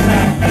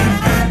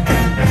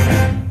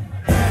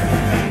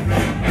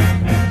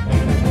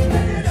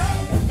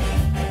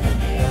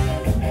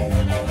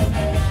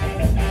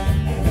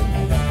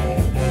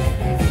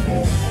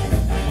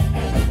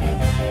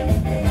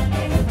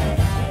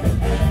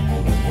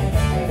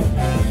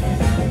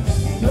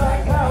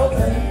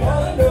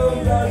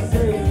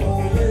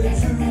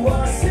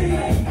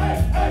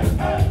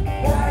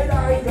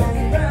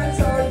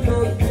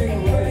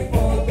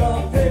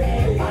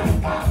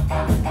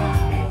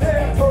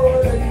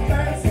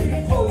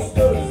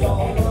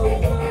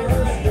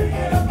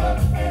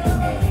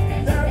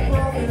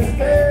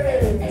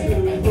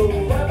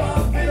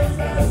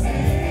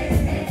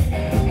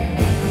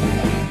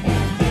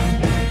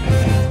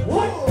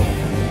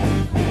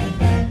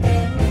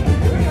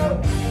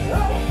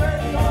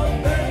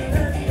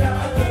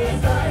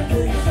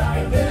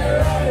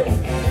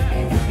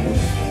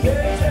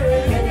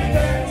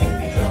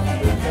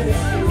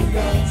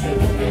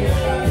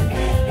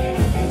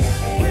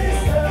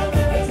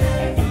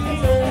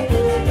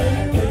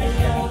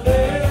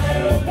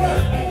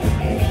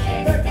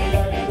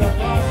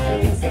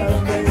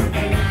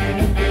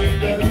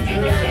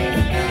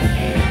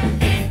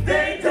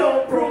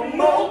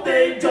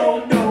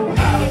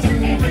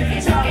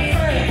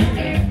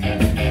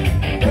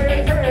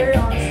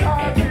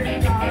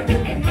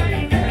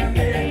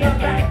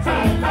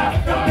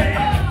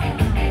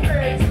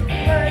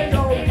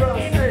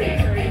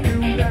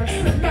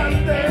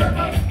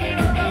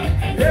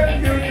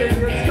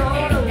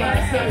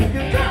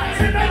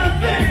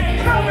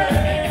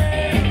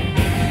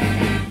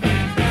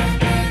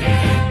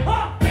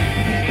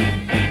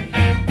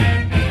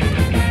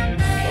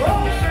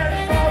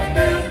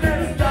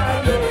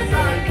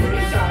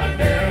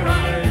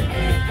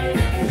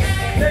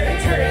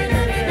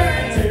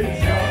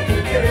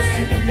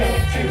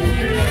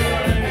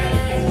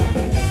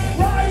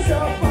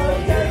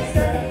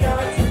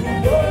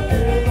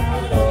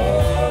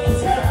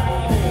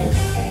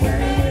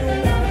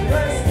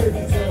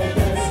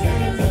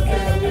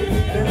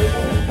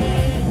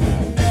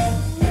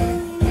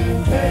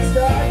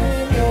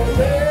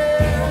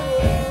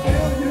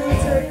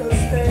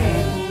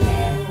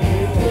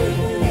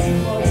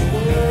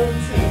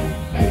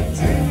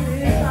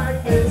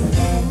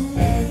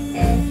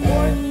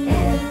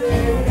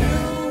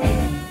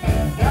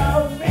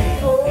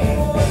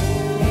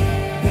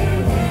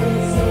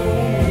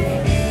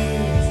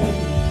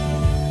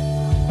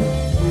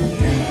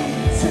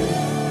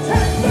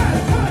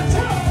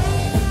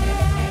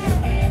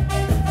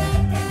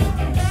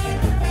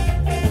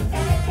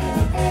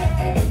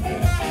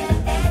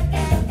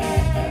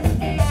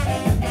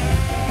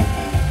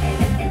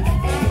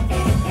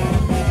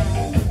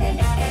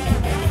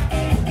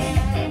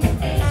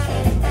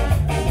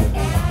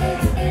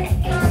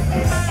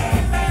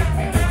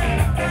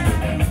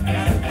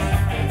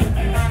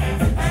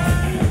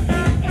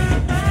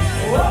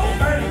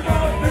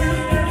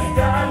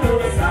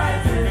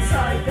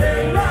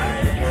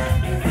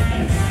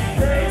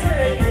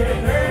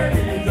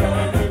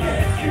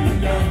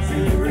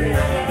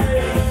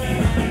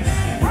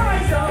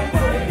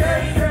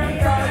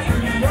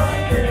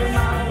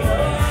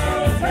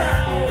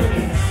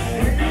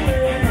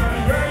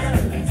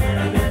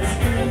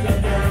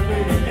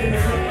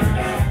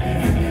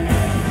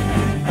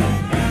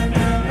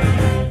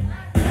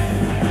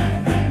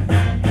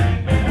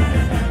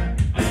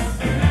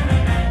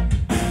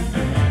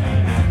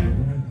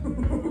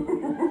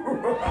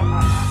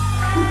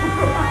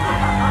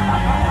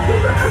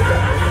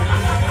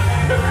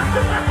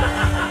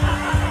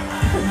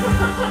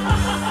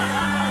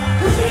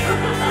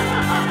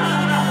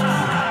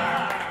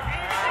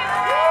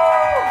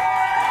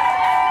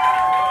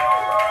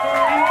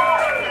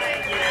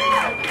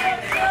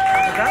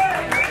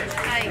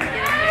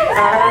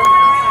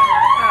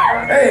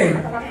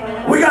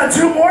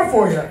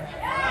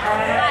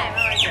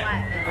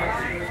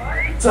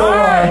 So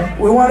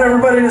we want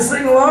everybody to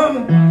sing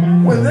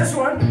along with this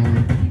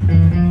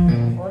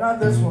one. Well, not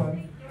this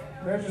one.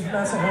 They're just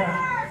messing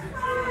around.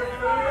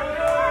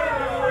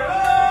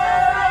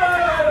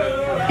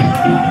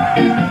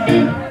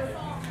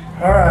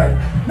 All right,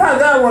 not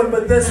that one,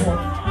 but this one.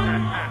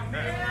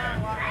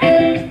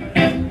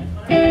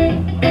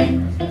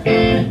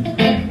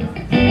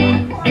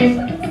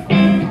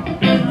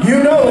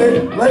 You know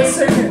it. Let's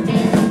sing it.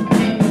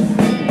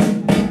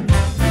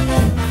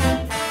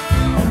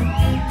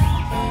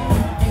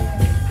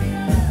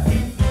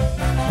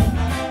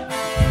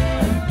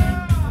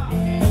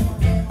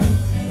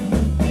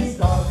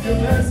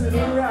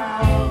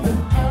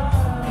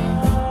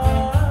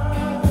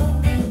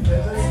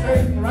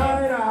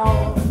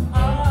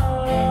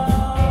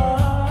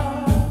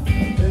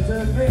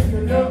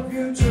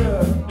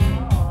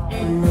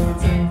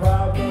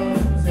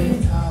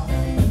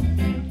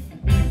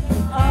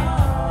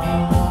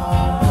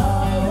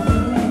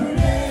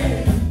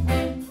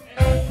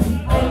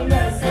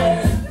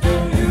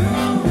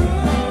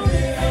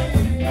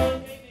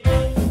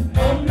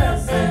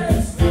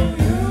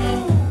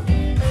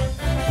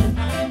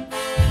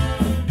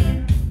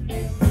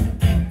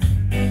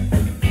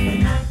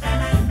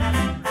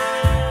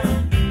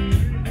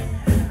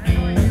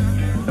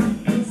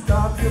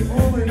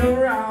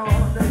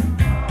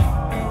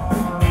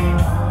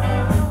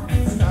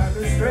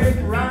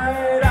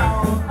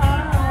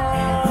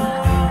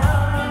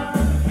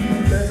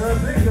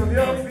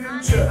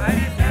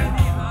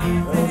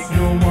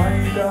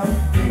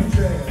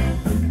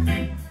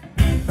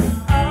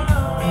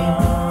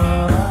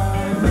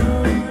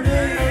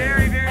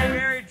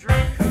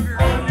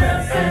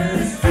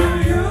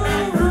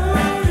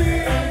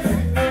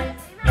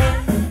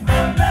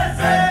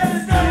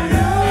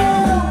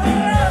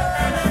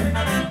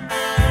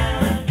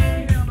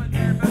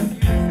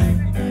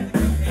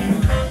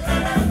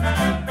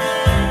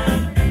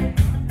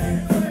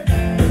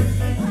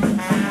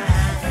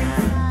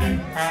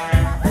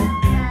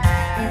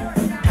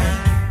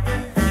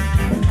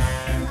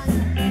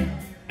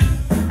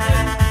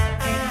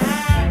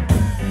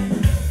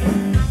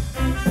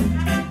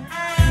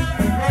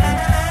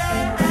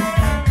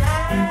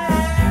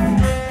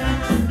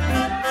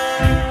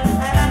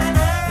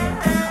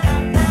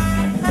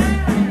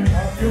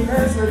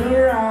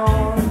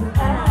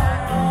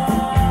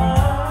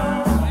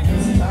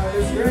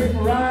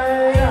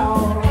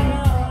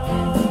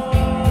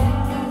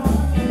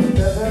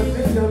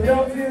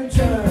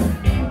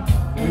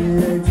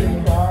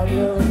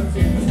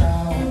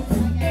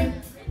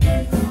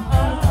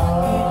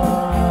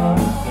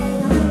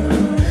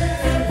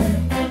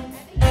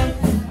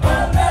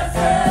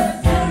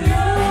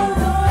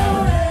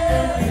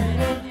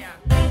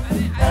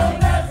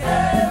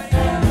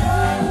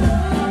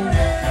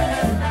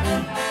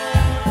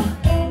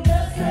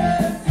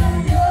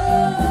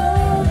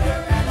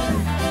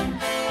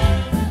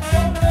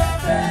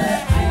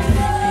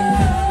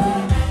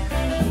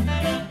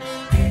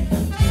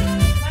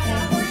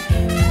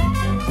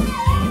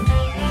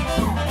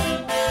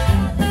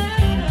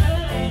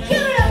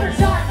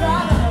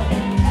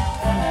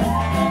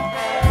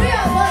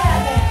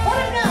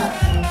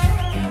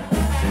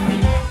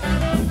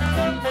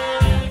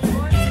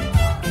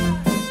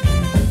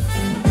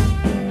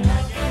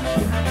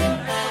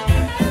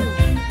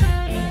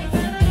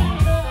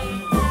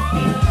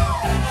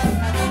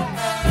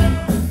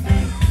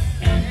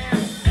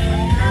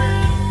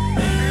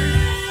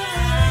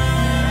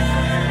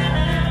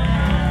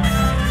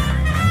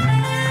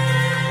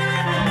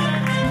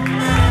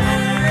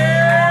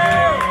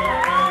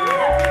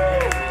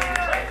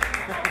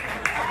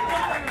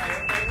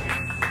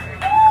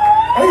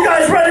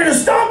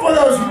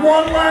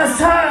 One last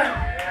time.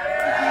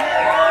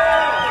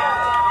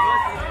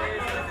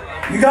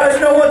 You guys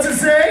know what to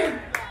say?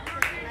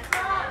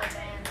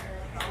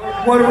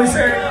 What do we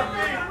say?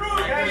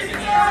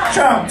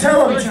 Chum,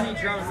 tell them, Chum.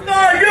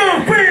 Stop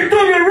your feet to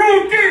the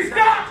root king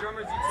stop!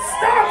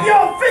 Stop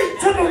your feet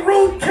to the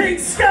root king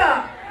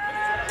stop!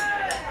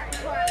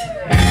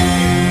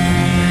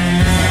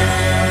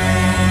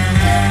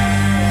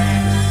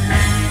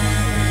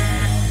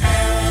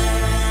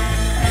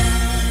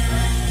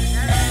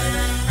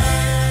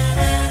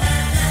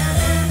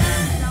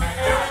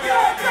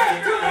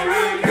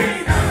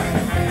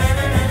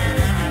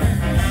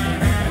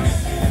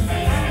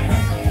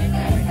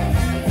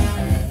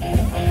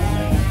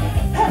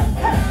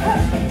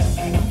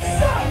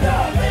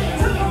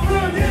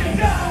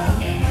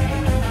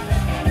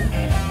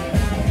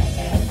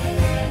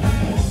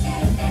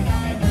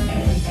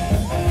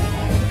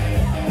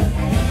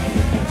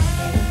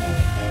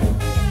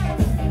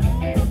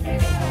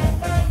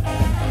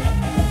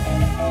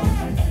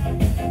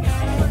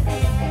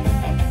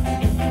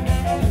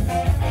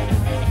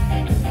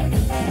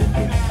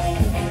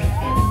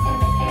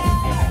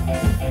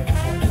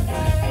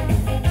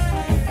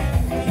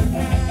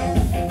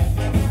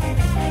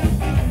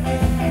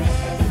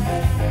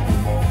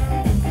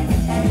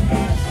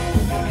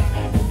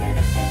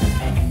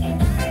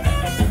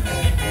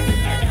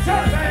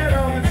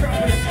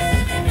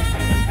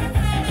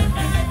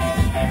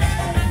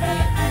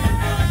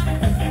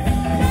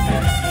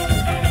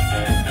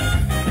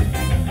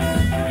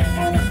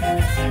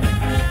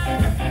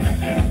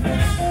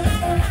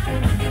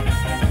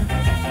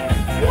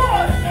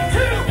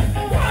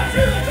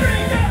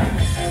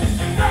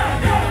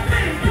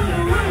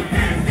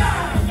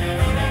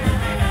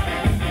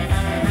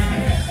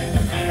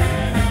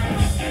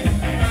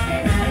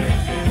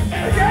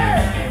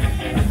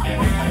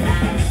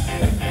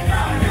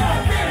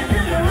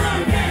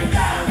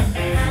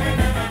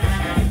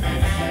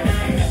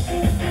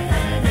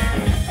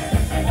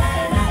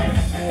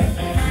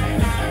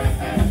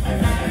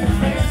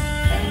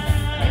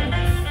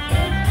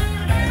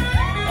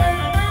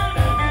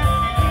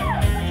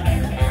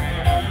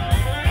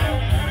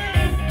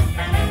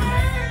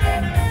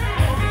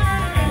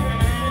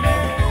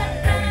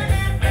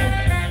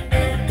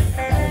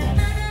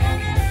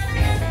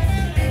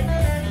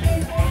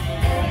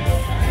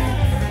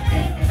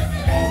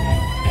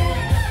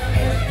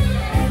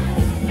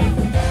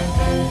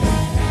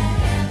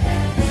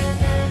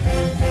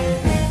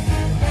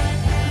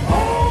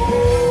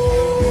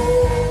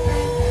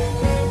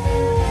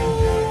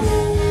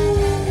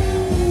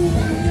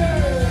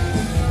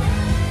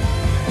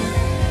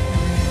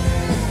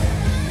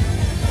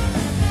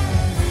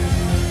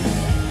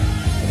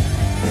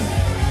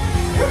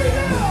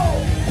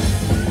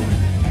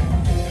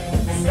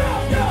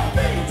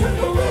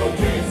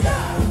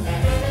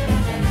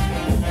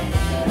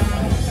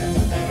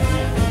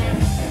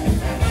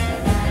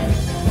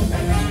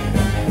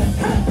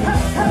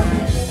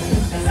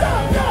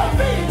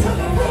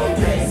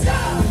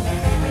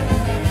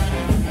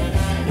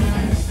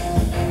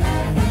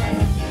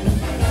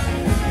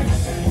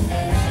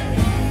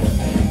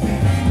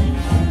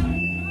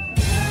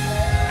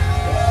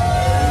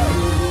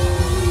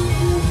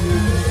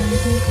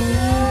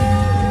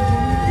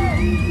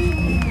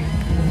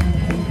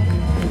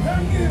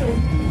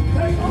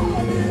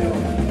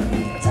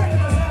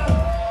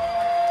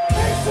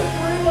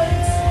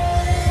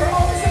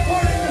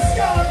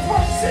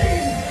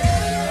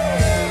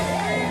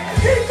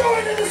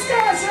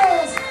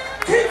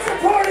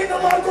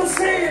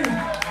 scene.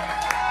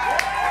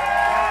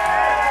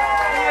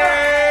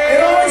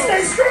 It always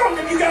stays strong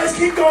if you guys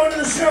keep going to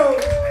the show.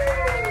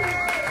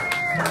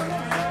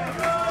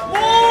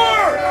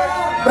 More!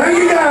 Thank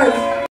you guys.